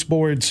 youth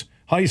sports,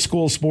 high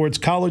school sports,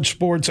 college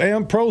sports,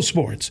 and pro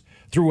sports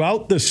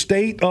throughout the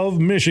state of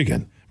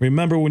Michigan.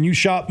 Remember, when you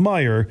shop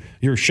Meijer,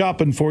 you're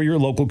shopping for your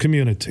local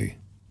community.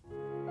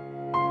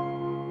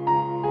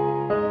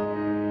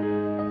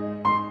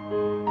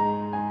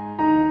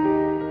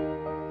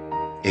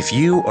 If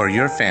you or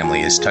your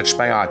family is touched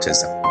by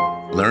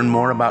autism, learn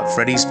more about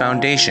Freddy's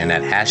Foundation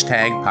at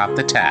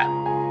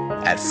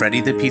 #PopTheTap at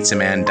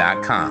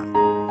FreddyThePizzaman.com.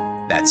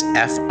 That's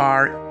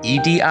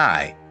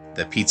FREDI,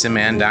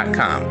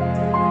 thepizzaman.com,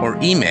 or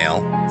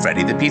email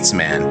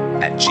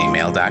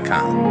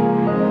FreddyThePizzaman@gmail.com.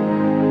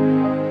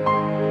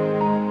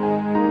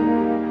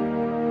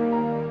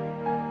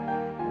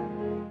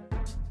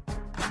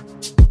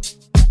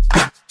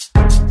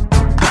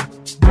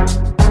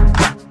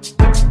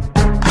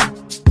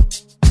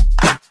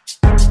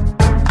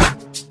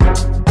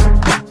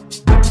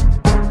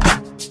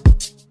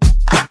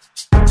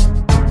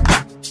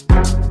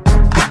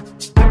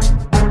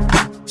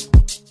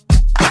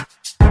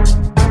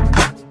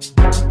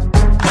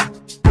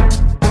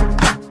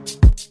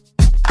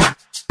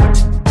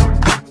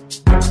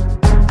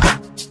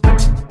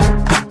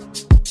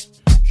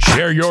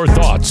 Share your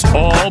thoughts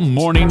all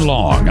morning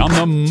long on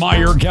the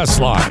Meijer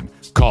guest line.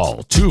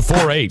 Call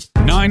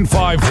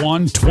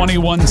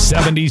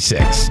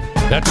 248-951-2176.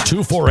 That's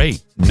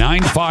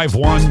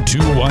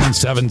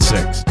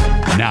 248-951-2176.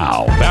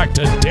 Now, back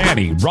to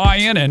Danny,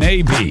 Ryan, and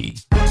AB.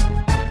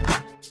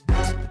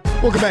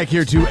 Welcome back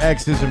here to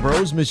X's and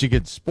Bros,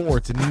 Michigan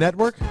Sports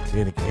Network.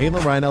 Danny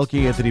Cahalan, Ryan Elke,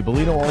 Anthony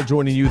Bellino, all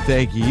joining you.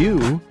 Thank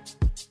you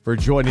for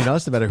joining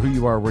us, no matter who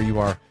you are, where you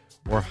are,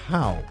 or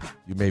how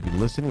you may be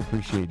listening.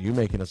 Appreciate you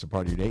making us a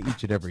part of your day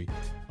each and every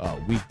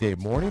weekday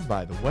morning.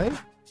 By the way,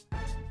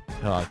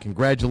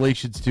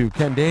 congratulations to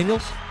Ken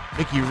Daniels,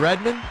 Mickey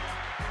Redmond,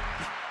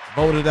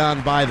 voted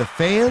on by the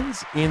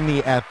fans in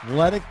The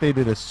Athletic. They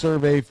did a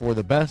survey for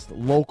the best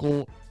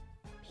local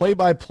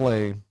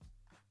play-by-play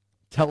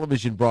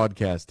television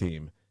broadcast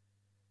team,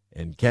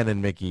 and Ken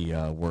and Mickey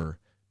were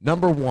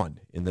number one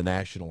in the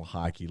National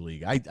Hockey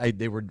League.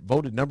 They were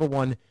voted number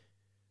one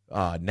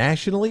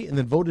nationally, and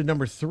then voted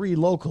number 3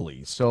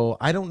 locally. So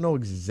I don't know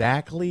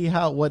exactly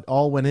what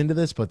all went into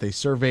this, but they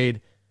surveyed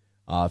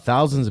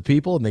thousands of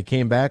people, and they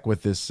came back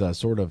with this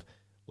sort of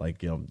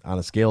like, on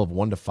a scale of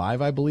 1 to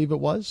 5, I believe it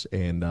was,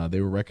 and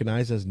they were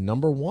recognized as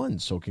number 1.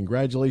 So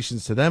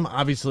congratulations to them.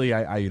 Obviously,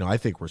 I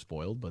think we're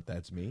spoiled, but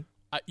that's me.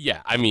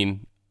 Yeah, I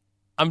mean,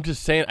 I'm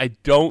just saying, I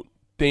don't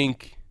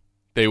think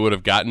they would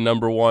have gotten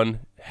number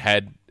 1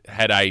 had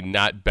I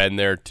not been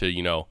there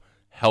to,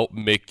 help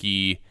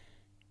Mickey,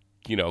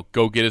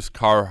 go get his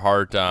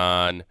Carhartt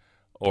on,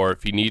 or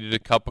if he needed a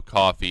cup of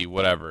coffee,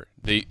 whatever.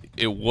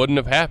 It wouldn't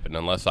have happened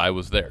unless I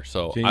was there.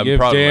 So I'm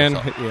proud of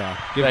myself.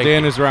 Give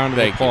Dan his round of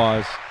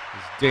applause.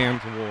 It's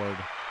Dan's award.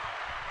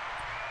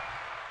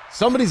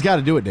 Somebody's got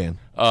to do it, Dan.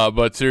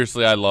 But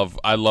seriously, I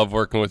love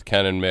working with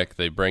Ken and Mick.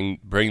 They bring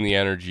the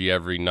energy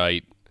every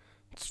night.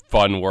 It's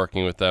fun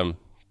working with them.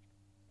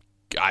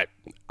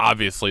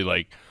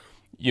 Obviously,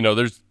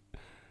 there's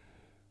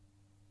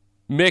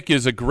Mick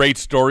is a great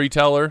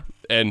storyteller,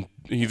 and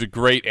he's a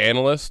great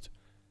analyst.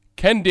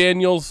 Ken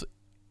Daniels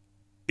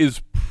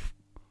is,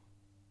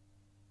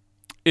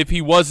 if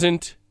he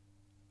wasn't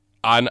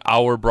on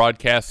our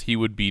broadcast, he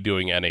would be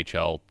doing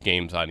NHL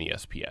games on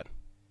ESPN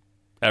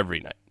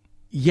every night.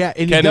 Yeah,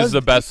 and Ken is the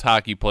best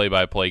hockey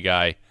play-by-play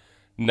guy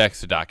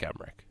next to Doc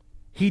Emmerich.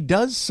 He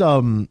does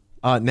some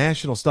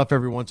national stuff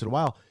every once in a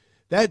while.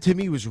 That, to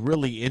me, was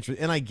really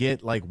interesting. And I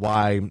get,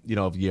 why,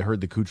 if you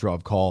heard the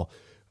Kucherov call,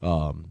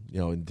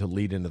 to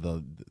lead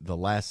into the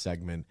last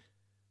segment,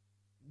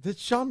 that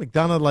Sean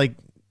McDonough,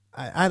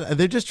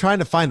 they're just trying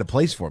to find a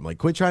place for him.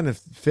 Quit trying to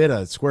fit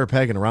a square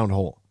peg in a round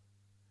hole.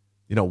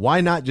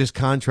 Why not just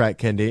contract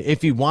Ken Daniels,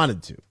 if he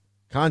wanted to,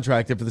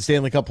 contract him for the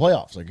Stanley Cup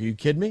playoffs? Are you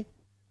kidding me?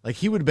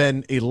 He would have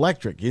been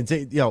electric. You'd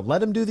say,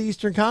 let him do the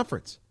Eastern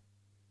Conference.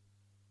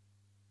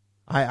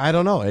 I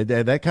don't know.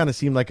 That kind of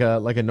seemed like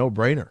a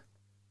no-brainer.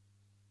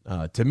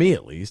 To me,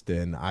 at least.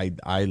 And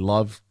I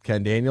love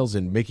Ken Daniels,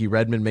 and Mickey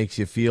Redmond makes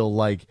you feel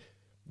like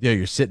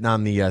you're sitting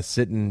on the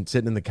sitting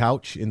in the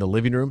couch in the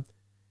living room,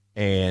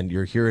 and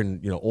you're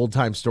hearing old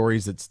time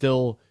stories that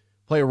still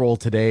play a role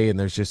today. And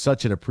there's just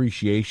such an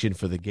appreciation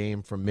for the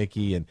game from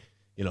Mickey, and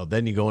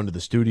then you go into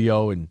the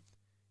studio and,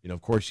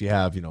 of course you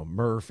have,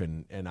 Murph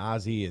and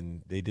Ozzy,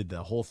 and they did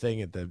the whole thing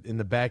in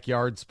the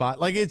backyard spot.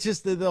 Like, it's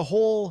just the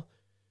whole,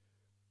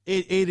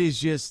 it's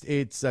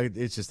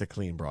just a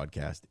clean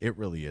broadcast. It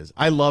really is.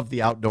 I love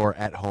the outdoor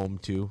at home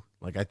too.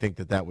 Like, I think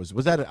that was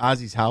that at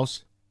Ozzy's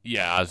house?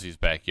 Yeah, Ozzy's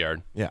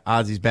backyard. Yeah,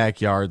 Ozzy's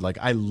backyard. Like,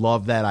 I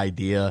love that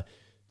idea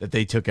that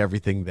they took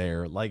everything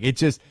there. Like, it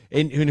just,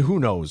 and who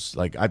knows?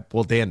 Like,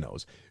 Dan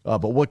knows.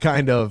 But what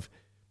kind of,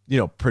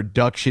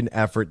 production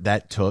effort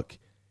that took,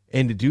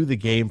 and to do the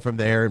game from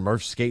there, and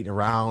Murph skating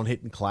around,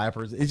 hitting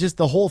clappers. It's just,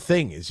 the whole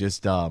thing is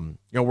just,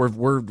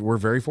 we're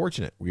very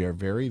fortunate. We are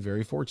very,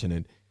 very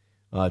fortunate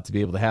to be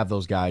able to have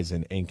those guys,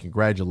 and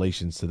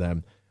congratulations to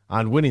them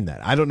on winning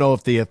that. I don't know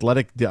if the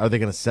Athletic, are they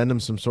going to send them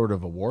some sort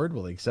of award?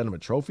 Will they send them a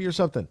trophy or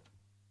something?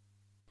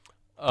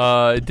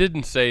 It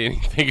didn't say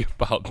anything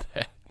about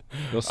that.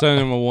 They'll send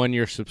them a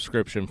 1-year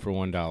subscription for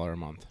 $1 a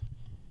month.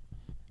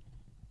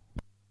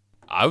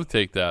 I would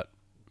take that.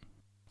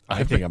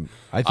 I think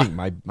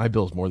my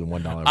bill's more than $1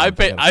 a month. I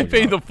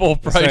pay the full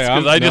price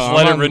because I just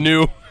let it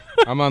renew.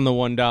 I'm on the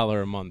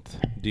 $1 a month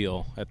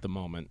deal at the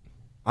moment.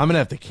 I'm gonna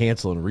have to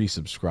cancel and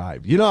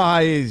resubscribe. You know how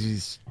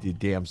the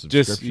damn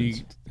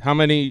subscriptions. How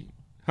many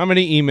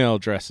email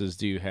addresses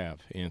do you have,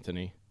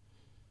 Anthony?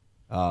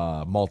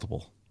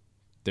 Multiple.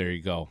 There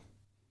you go.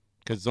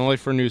 Because it's only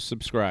for new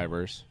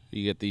subscribers.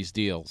 You get these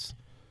deals.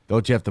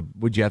 Would you have to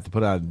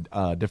put on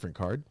a different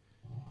card?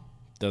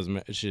 Doesn't.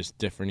 It's just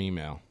different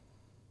email.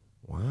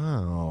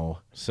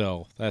 Wow.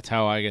 So that's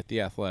how I get the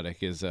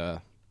Athletic, is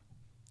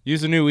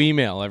use a new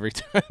email every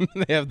time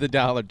they have the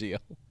 $1 deal.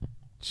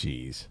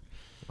 Jeez.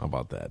 How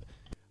about that?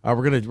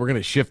 We're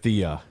gonna shift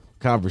the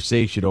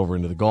conversation over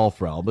into the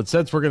golf realm, but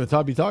since we're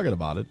gonna be talking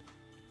about it,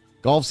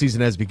 golf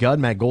season has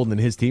begun. Matt Golden and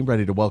his team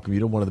ready to welcome you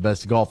to one of the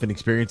best golfing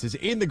experiences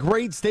in the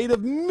great state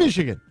of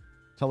Michigan.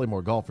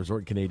 Tullymore Golf Resort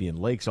and Canadian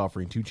Lakes,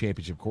 offering 2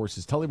 championship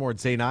courses. Tullymore and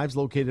St. Ives,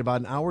 located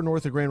about an hour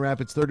north of Grand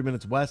Rapids, 30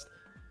 minutes west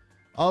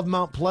of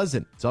Mount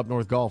Pleasant. It's up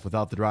north golf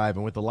without the drive,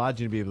 and with the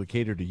lodging to be able to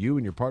cater to you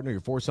and your partner, your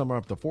foursome, or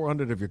up to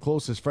 400 of your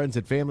closest friends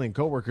and family and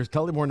coworkers.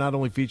 Tullymore not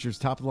only features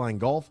top-of-the-line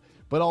golf,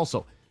 but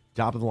also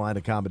top-of-the-line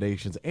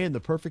accommodations and the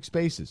perfect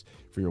spaces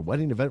for your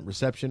wedding, event,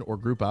 reception, or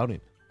group outing.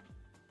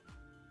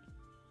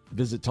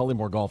 Visit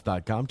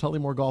TullymoreGolf.com,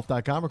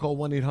 TullymoreGolf.com, or call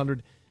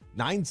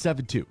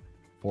 1-800-972-4837,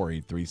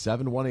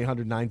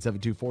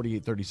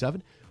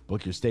 1-800-972-4837.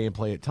 Book your stay and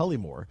play at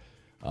Tullymore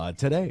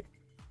today.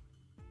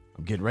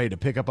 I'm getting ready to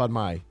pick up on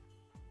my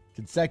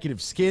consecutive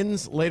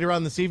skins later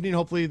on this evening.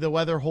 Hopefully the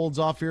weather holds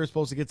off here. It's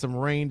supposed to get some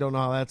rain. Don't know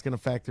how that's going to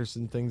factor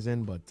some things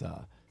in, but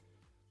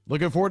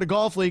looking forward to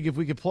Golf League if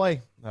we could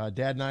play.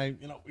 Dad and I,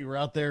 we were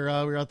out there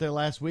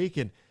last week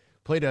and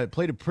played a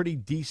pretty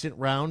decent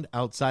round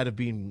outside of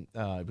being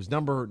it was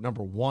number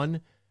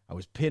 1. I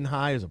was pin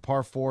high as a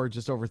par 4,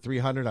 just over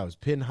 300. I was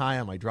pin high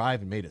on my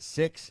drive and made a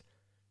 6.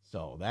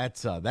 So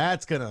that's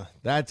gonna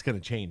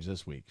change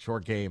this week.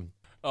 Short game.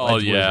 Oh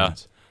yeah,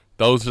 Wizards.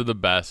 Those are the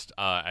best.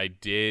 I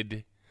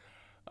did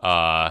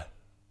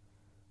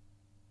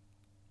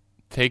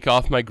take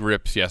off my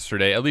grips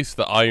yesterday. At least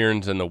the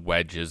irons and the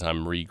wedges.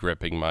 I'm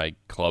re-gripping my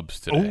clubs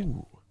today.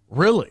 Oh,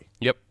 really?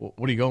 Yep.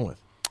 What are you going with?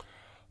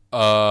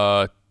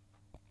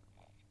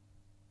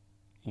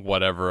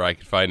 Whatever I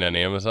could find on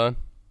Amazon.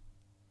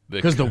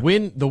 Because the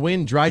Win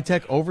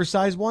Drytech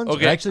oversized ones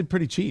are actually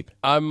pretty cheap.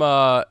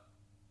 I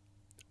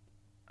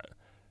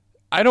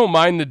don't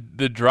mind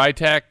the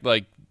Drytech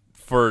like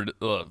for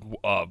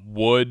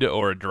wood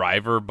or a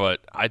driver,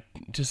 but I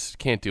just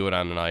can't do it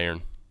on an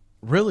iron.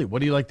 Really? What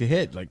do you like to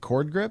hit? Like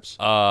cord grips?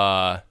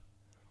 Yeah.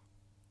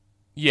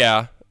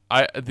 Really?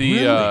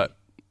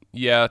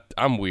 Yeah,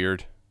 I'm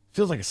weird.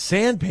 Feels like a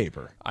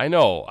sandpaper. I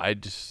know. I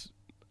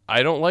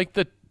don't like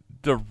the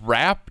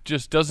wrap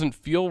just doesn't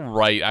feel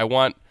right.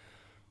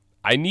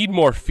 I need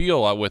more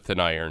feel with an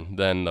iron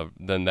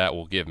than that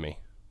will give me.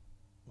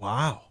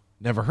 Wow.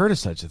 Never heard of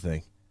such a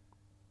thing.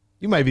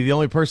 You might be the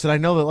only person I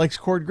know that likes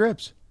cord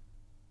grips.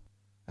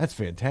 That's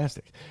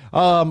fantastic. We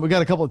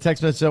got a couple of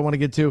text messages I want to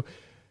get to.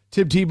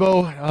 Tim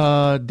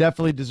Tebow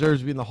definitely deserves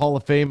to be in the Hall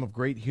of Fame of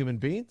great human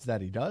beings.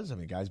 That he does. I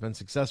mean, guy's been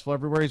successful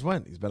everywhere he's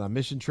went. He's been on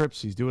mission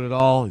trips. He's doing it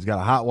all. He's got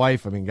a hot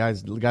wife. I mean,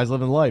 guy's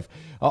living life.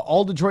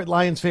 All Detroit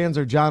Lions fans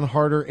are John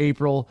Harder,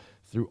 April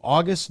through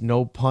August.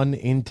 No pun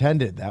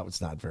intended. That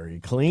was not very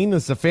clean.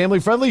 It's a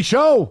family-friendly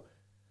show.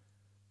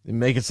 They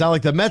make it sound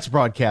like the Mets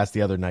broadcast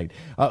the other night.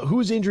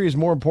 Whose injury is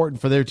more important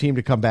for their team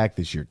to come back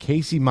this year?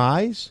 Casey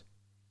Mize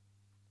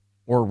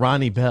or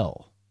Ronnie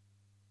Bell?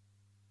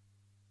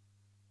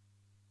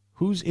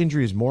 Whose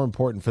injury is more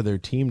important for their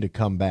team to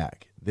come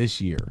back this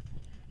year?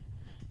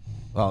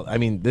 Well, I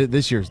mean,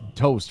 this year's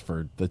toast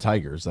for the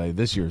Tigers.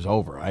 This year's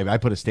over. I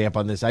put a stamp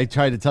on this. I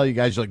tried to tell you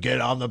guys, like, get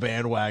on the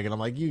bandwagon. I'm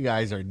like, you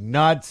guys are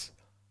nuts.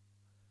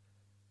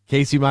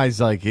 Casey Mize,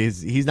 like,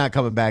 he's not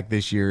coming back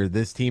this year.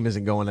 This team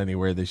isn't going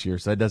anywhere this year,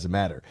 so it doesn't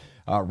matter.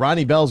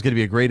 Ronnie Bell's going to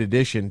be a great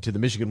addition to the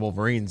Michigan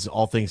Wolverines.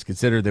 All things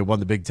considered, they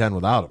won the Big Ten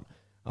without him.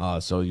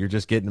 So you're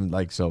just getting him,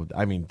 like, so,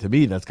 I mean, to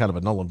me, that's kind of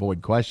a null and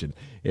void question.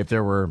 If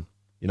there were,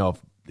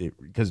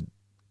 because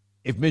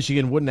if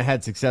Michigan wouldn't have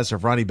had success, or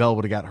if Ronnie Bell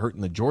would have got hurt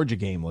in the Georgia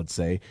game, let's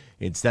say,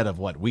 instead of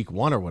week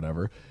 1 or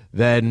whatever,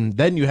 then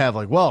you have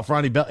if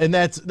Ronnie Bell, and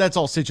that's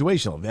all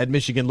situational. Had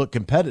Michigan looked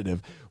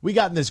competitive, we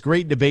got in this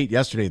great debate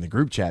yesterday in the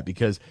group chat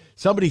because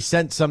somebody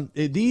sent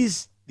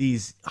these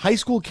high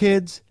school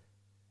kids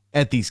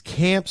at these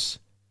camps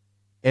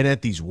and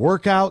at these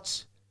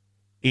workouts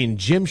in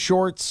gym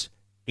shorts,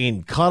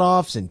 in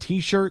cutoffs and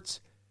T-shirts.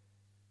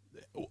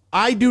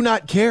 I do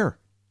not care.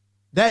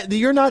 That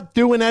you're not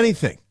doing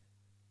anything.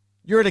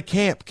 You're at a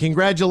camp.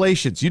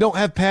 Congratulations. You don't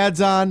have pads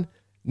on.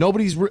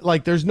 Nobody's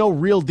there's no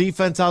real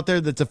defense out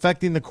there that's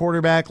affecting the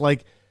quarterback.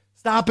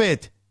 Stop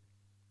it.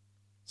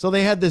 So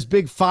they had this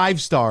big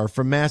 5-star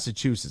from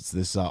Massachusetts,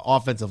 this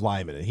offensive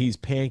lineman, and he's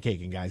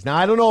pancaking guys. Now,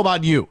 I don't know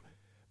about you,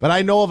 but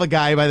I know of a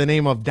guy by the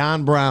name of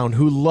Don Brown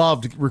who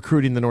loved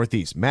recruiting the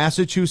Northeast.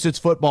 Massachusetts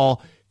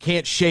football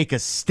can't shake a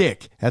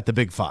stick at the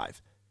Big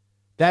Five.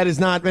 That is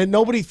not, and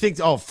nobody thinks,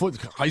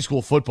 high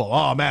school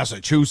football,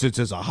 Massachusetts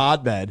is a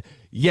hotbed.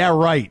 Yeah,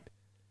 right.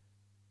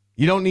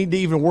 You don't need to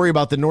even worry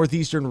about the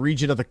northeastern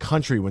region of the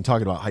country when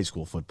talking about high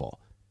school football.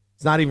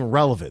 It's not even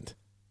relevant.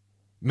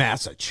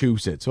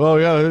 Massachusetts. Oh,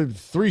 yeah,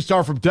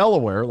 3-star from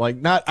Delaware.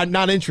 I'm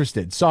not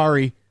interested.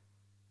 Sorry.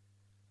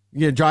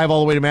 You drive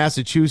all the way to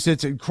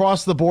Massachusetts and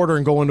cross the border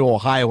and go into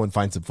Ohio and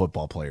find some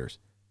football players.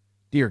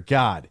 Dear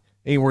God.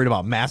 Ain't worried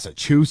about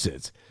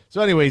Massachusetts. So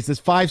anyways, this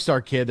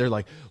 5-star kid, they're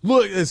like,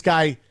 look, this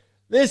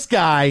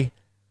guy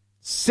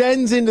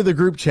sends into the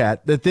group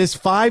chat that this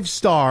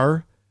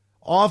 5-star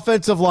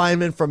offensive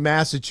lineman from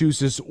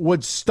Massachusetts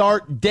would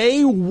start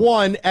day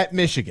 1 at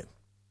Michigan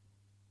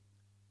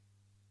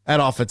at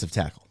offensive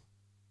tackle.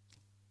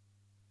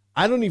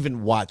 I don't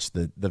even watch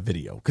the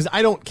video because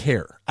I don't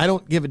care. I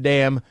don't give a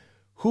damn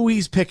who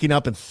he's picking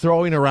up and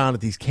throwing around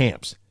at these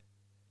camps.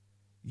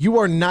 You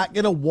are not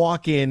going to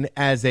walk in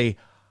as a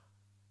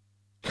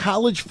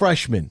college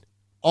freshman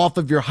off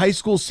of your high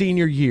school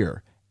senior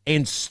year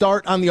and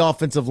start on the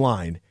offensive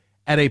line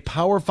at a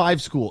Power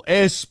 5 school,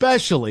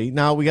 especially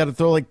now we got to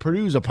throw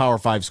Purdue's a Power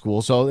 5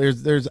 school. So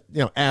there's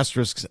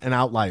asterisks and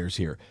outliers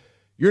here.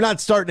 You're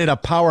not starting at a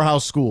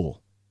powerhouse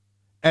school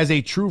as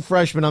a true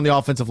freshman on the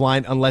offensive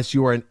line unless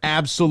you are an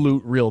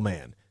absolute real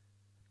man.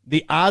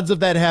 The odds of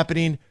that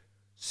happening,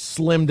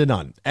 slim to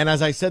none. And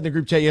as I said in the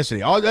group chat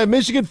yesterday,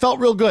 Michigan felt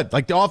real good.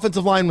 The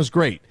offensive line was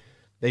great.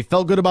 They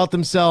felt good about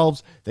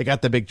themselves. They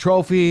got the big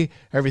trophy.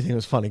 Everything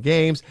was fun and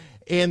games.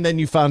 And then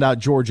you found out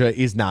Georgia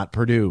is not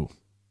Purdue.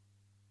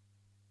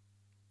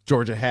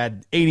 Georgia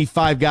had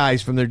 85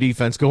 guys from their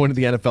defense go into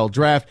the NFL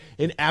draft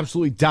and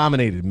absolutely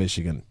dominated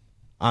Michigan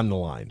on the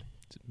line.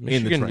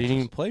 Michigan didn't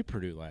even play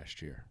Purdue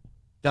last year.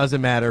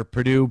 Doesn't matter.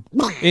 Purdue.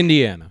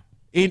 Indiana.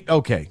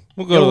 Okay.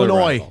 We'll go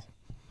Illinois. To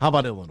How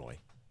about Illinois?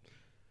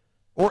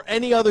 Or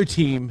any other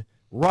team,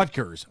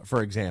 Rutgers,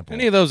 for example.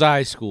 Any of those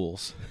I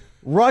schools.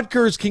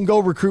 Rutgers can go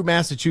recruit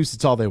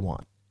Massachusetts all they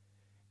want.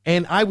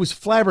 And I was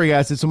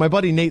flabbergasted. So my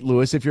buddy Nate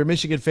Lewis, if you're a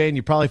Michigan fan,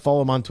 you probably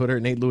follow him on Twitter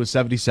at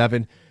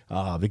NateLewis77.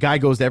 The guy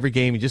goes to every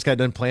game. He just got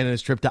done planning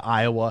his trip to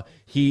Iowa.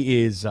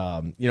 He is,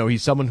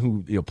 he's someone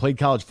who played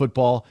college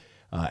football,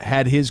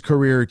 had his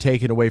career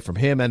taken away from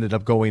him, ended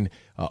up going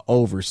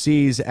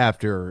overseas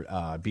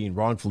after being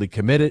wrongfully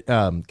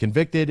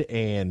convicted,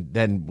 and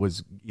then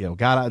was,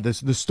 got out.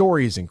 The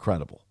story is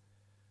incredible.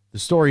 The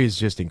story is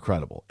just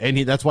incredible. And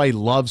that's why he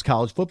loves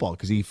college football,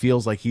 because he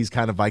feels like he's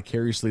kind of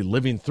vicariously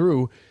living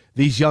through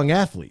these young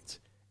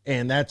athletes.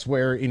 And that's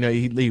where,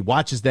 he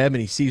watches them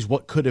and he sees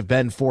what could have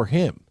been for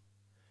him.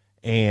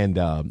 And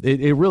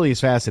it really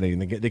is fascinating.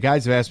 The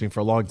guys have asked me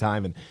for a long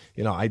time, and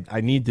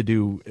we need to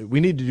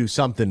do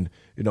something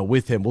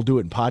with him. We'll do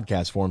it in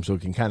podcast form so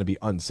it can kind of be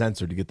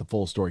uncensored to get the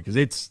full story, because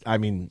it's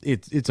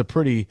a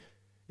pretty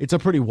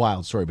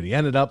wild story. But he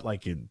ended up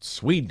in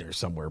Sweden or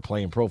somewhere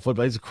playing pro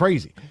football. It's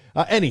crazy.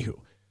 Anywho,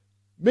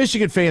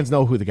 Michigan fans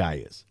know who the guy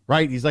is,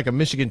 right? He's like a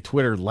Michigan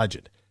Twitter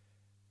legend.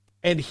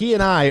 And he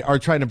and I are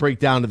trying to break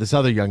down to this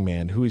other young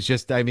man who is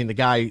just, the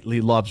guy,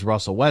 he loves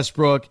Russell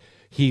Westbrook.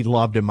 He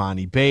loved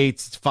Imani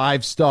Bates. It's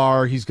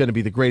 5-star. He's going to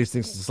be the greatest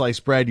thing since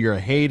sliced bread. You're a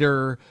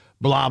hater.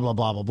 Blah, blah,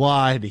 blah, blah, blah.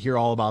 I had to hear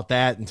all about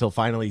that until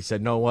finally he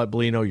said, "No, what,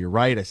 Bellino, you're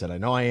right." I said, "I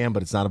know I am,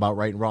 but it's not about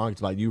right and wrong. It's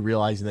about you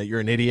realizing that you're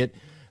an idiot."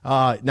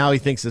 Now he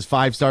thinks his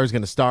 5-star is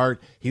going to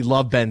start. He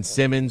loved Ben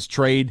Simmons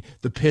trade.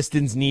 The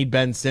Pistons need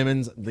Ben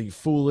Simmons. The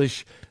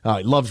foolish.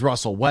 He loves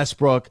Russell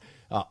Westbrook.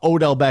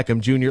 Odell Beckham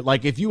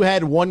Jr. If you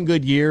had one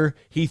good year,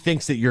 he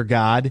thinks that you're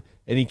God,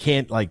 and he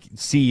can't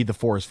see the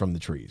forest from the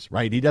trees,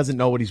 right? He doesn't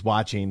know what he's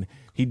watching.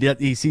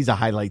 He sees a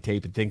highlight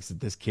tape and thinks that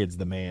this kid's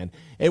the man.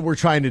 And we're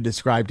trying to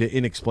describe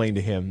and explain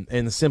to him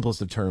in the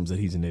simplest of terms that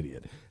he's an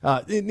idiot.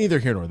 Neither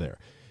here nor there.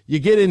 You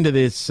get into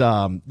this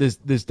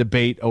this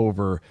debate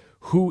over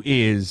who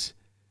is,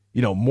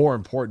 more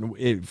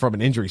important from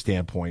an injury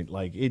standpoint.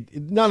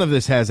 None of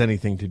this has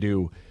anything to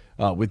do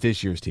with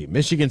this year's team.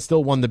 Michigan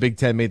still won the Big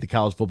Ten, made the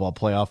college football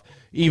playoff,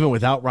 even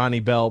without Ronnie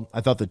Bell.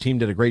 I thought the team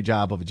did a great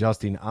job of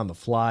adjusting on the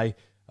fly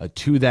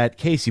to that.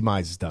 Casey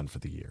Mize is done for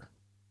the year.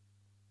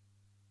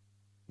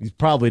 He's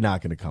probably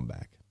not going to come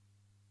back.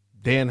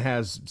 Dan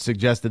has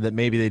suggested that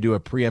maybe they do a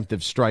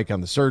preemptive strike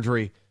on the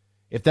surgery.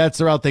 If that's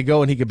the route they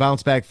go and he could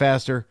bounce back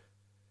faster,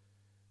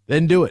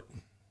 then do it.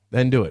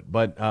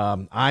 But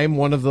I'm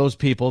one of those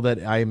people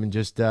that I'm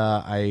just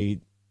I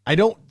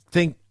don't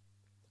think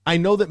 – I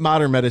know that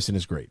modern medicine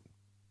is great.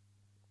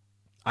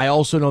 I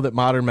also know that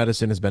modern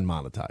medicine has been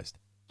monetized,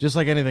 just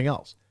like anything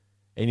else.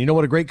 And you know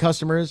what a great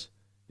customer is?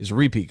 Is a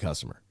repeat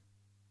customer.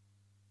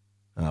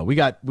 We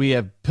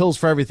have pills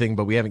for everything,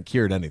 but we haven't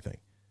cured anything.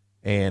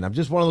 And I'm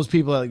just one of those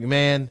people that, like,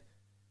 man,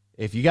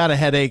 if you got a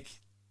headache,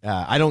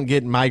 I don't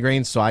get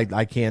migraines, so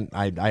I can't,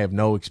 I have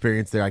no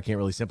experience there. I can't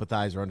really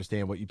sympathize or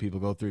understand what you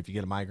people go through if you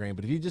get a migraine.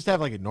 But if you just have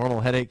like a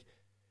normal headache,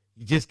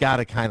 you just got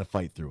to kind of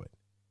fight through it.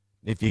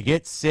 If you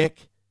get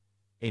sick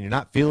and you're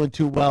not feeling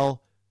too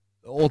well,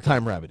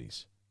 old-time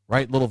remedies,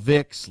 right? Little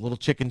Vicks, little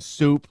chicken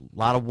soup, a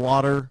lot of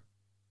water.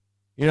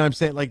 You know what I'm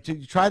saying? Like,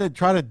 try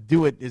to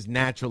do it as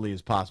naturally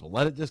as possible.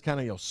 Let it just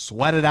kind of,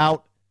 sweat it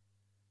out.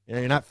 You know,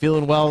 you're not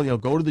feeling well,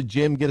 go to the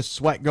gym, get a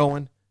sweat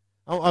going.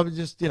 I would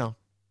just,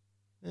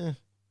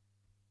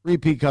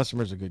 repeat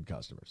customers are good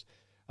customers.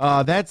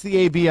 That's the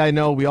AB I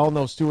know. We all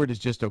know Stewart is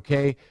just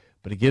okay,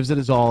 but he gives it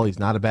his all. He's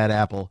not a bad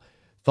apple.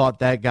 Thought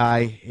that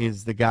guy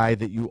is the guy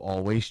that you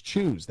always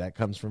choose. That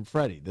comes from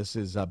Freddie. This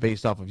is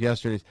based off of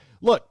yesterday's.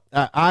 Look,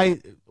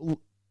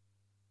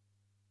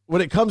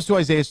 when it comes to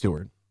Isaiah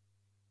Stewart,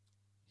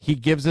 he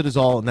gives it his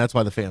all, and that's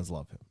why the fans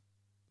love him.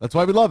 That's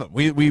why we love him.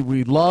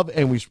 We love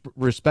and we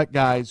respect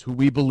guys who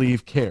we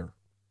believe care.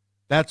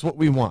 That's what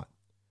we want.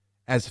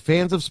 As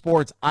fans of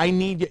sports,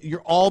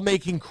 you're all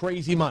making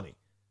crazy money.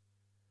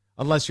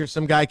 Unless you're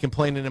some guy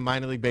complaining in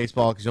minor league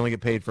baseball because you only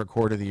get paid for a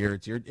quarter of the year.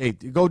 Hey,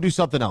 go do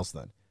something else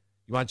then.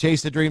 You want to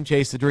chase the dream,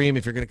 chase the dream.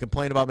 If you're going to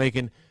complain about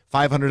making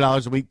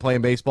 $500 a week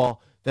playing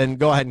baseball, then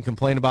go ahead and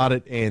complain about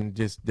it and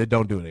just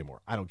don't do it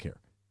anymore. I don't care.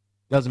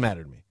 Doesn't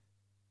matter to me.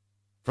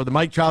 For the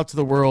Mike Trouts of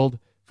the world,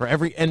 for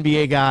every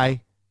NBA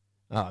guy,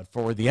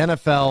 for the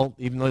NFL,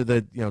 even though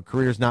the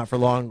career's not for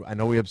long, I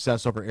know we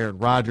obsess over Aaron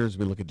Rodgers.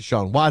 We look at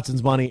Deshaun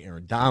Watson's money,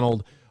 Aaron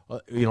Donald.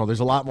 There's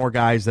a lot more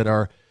guys that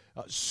are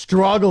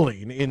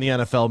struggling in the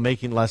NFL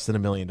making less than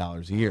 $1 million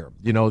a year.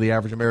 The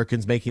average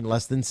American's making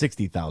less than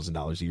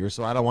 $60,000 a year,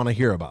 so I don't want to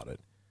hear about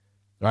it.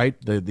 Right?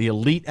 The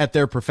elite at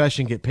their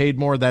profession get paid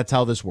more. That's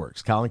how this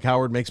works. Colin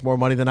Cowherd makes more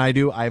money than I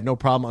do. I have no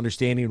problem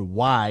understanding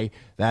why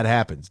that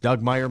happens.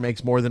 Doug Meyer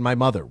makes more than my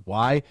mother.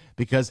 Why?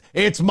 Because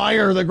it's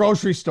Meyer, the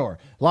grocery store.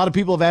 A lot of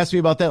people have asked me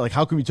about that. Like,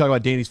 how can we talk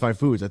about Danny's Fine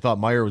Foods? I thought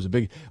Meyer was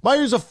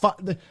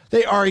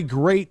they are a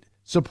great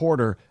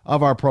supporter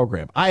of our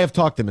program. I have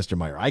talked to Mr.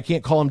 Meyer. I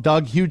can't call him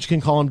Doug. Huge can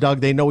call him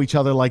Doug. They know each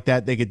other like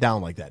that. They get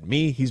down like that.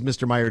 Me, he's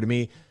Mr. Meyer to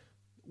me.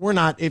 We're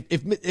not.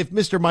 If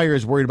Mr. Meyer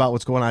is worried about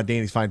what's going on at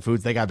Danny's Fine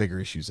Foods, they got bigger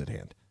issues at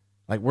hand.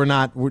 Like, we're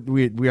not.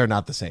 We are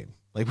not the same.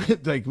 Like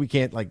we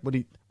can't. Like,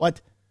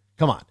 what?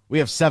 Come on. We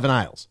have 7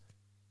 aisles.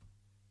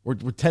 We're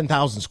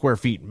 10,000 square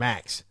feet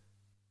max.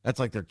 That's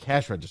like their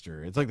cash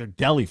register. It's like their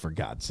deli, for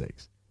God's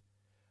sakes.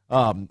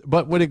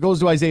 But when it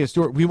goes to Isaiah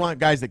Stewart, we want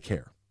guys that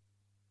care.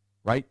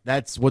 Right.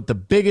 That's what the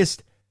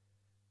biggest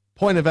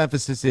point of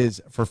emphasis is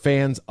for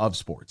fans of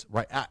sports,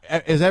 right?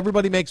 As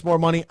everybody makes more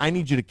money, I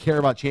need you to care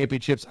about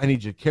championships. I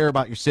need you to care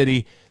about your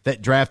city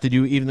that drafted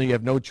you, even though you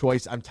have no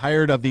choice. I'm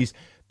tired of these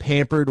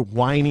pampered,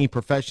 whiny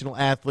professional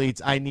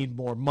athletes. I need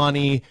more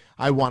money.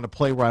 I want to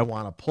play where I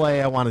want to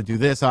play. I want to do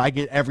this. I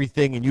get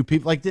everything, and you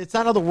people, it's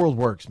not how the world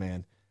works,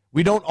 man.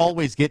 We don't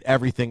always get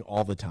everything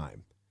all the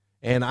time.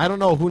 And I don't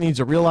know who needs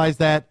to realize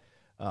that.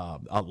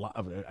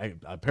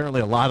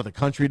 Apparently a lot of the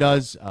country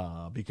does,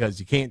 because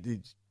you can't...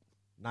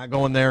 Not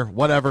going there,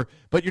 whatever.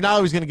 But you're not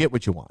always going to get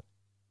what you want,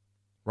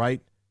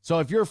 right? So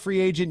if you're a free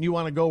agent, you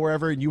want to go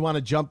wherever, and you want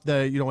to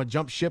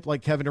jump ship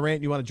like Kevin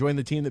Durant, you want to join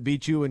the team that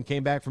beat you and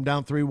came back from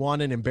down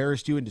 3-1 and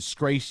embarrassed you and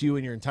disgraced you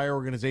and your entire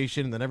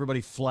organization, and then everybody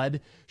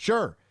fled.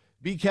 Sure,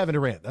 be Kevin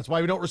Durant. That's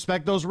why we don't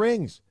respect those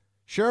rings.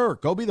 Sure,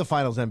 go be the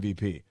Finals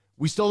MVP.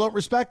 We still don't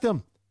respect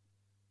him.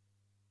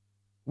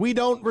 We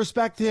don't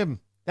respect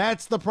him.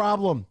 That's the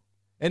problem.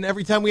 And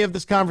every time we have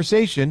this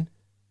conversation,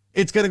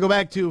 it's going to go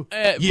back to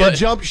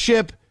jump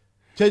ship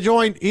to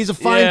join. He's a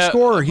fine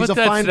scorer. He's a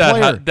fine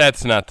player.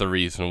 That's not the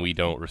reason we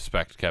don't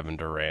respect Kevin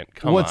Durant.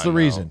 What's the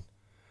reason?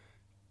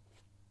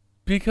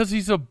 Because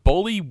he's a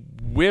bully,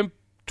 wimp,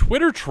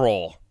 Twitter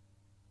troll.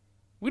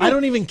 I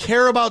don't even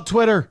care about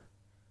Twitter.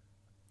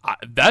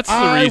 That's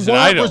the reason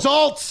I don't.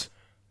 Results.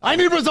 I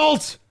need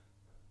results.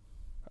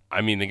 I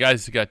mean, the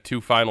guy's got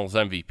 2 Finals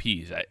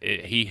MVPs.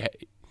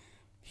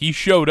 He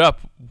showed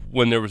up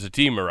when there was a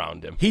team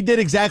around him. He did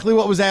exactly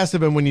what was asked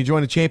of him when you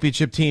join a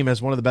championship team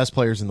as one of the best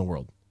players in the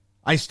world.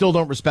 I still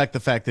don't respect the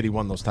fact that he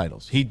won those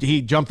titles.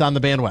 He jumped on the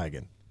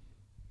bandwagon.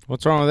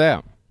 What's wrong with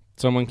that?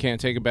 Someone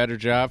can't take a better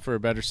job for a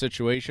better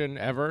situation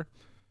ever?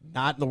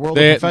 Not in the world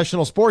of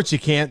professional sports, you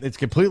can't. It's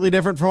completely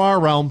different from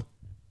our realm.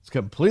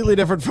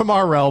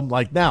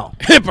 Like now.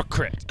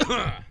 Hypocrite.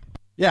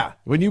 Yeah,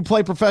 when you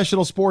play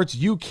professional sports,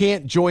 you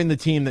can't join the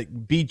team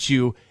that beat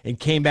you and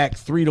came back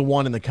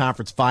 3-1 in the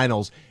conference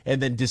finals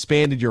and then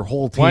disbanded your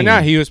whole team. Why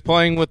not? He was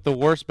playing with the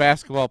worst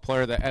basketball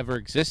player that ever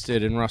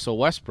existed in Russell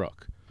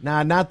Westbrook.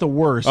 Nah, not the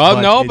worst.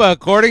 Oh, but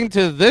according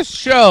to this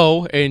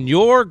show in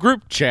your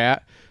group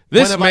chat,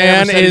 this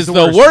man is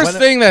the worst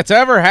thing that's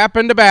ever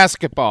happened to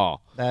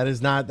basketball. That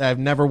is not. I've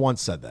never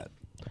once said that.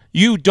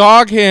 You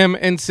dog him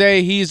and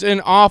say he's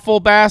an awful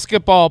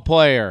basketball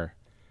player.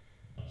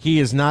 He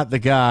is not the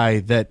guy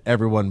that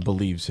everyone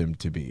believes him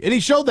to be, and he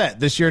showed that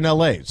this year in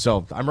L.A.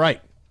 So I'm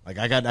right. Like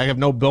I have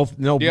no bones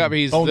about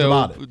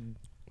it.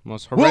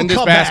 Most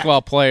horrendous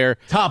basketball player.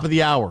 Top of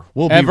the hour.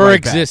 We'll be ever right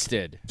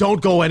existed. Back.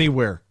 Don't go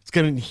anywhere. It's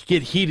going to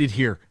get heated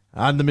here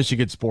on the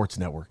Michigan Sports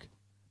Network.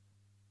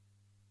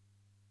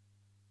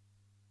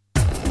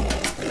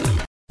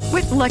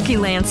 With Lucky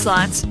Land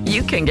Slots,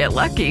 you can get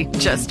lucky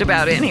just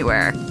about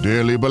anywhere.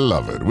 Dearly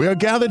beloved, we are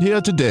gathered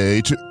here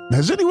today to...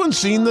 Has anyone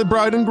seen the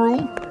bride and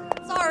groom?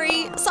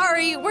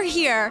 Sorry, we're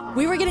here.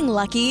 We were getting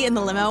lucky in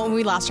the limo and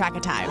we lost track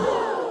of time.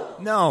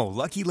 No,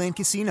 Lucky Land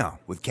Casino,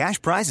 with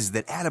cash prizes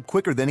that add up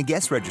quicker than a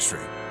guest registry.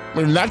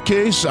 In that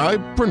case, I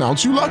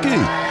pronounce you lucky.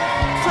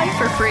 Play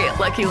for free at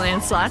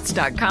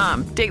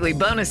LuckyLandSlots.com. Daily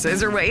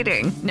bonuses are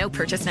waiting. No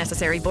purchase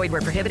necessary. Void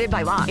where prohibited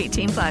by law.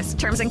 18+.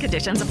 Terms and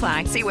conditions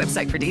apply. See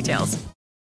website for details.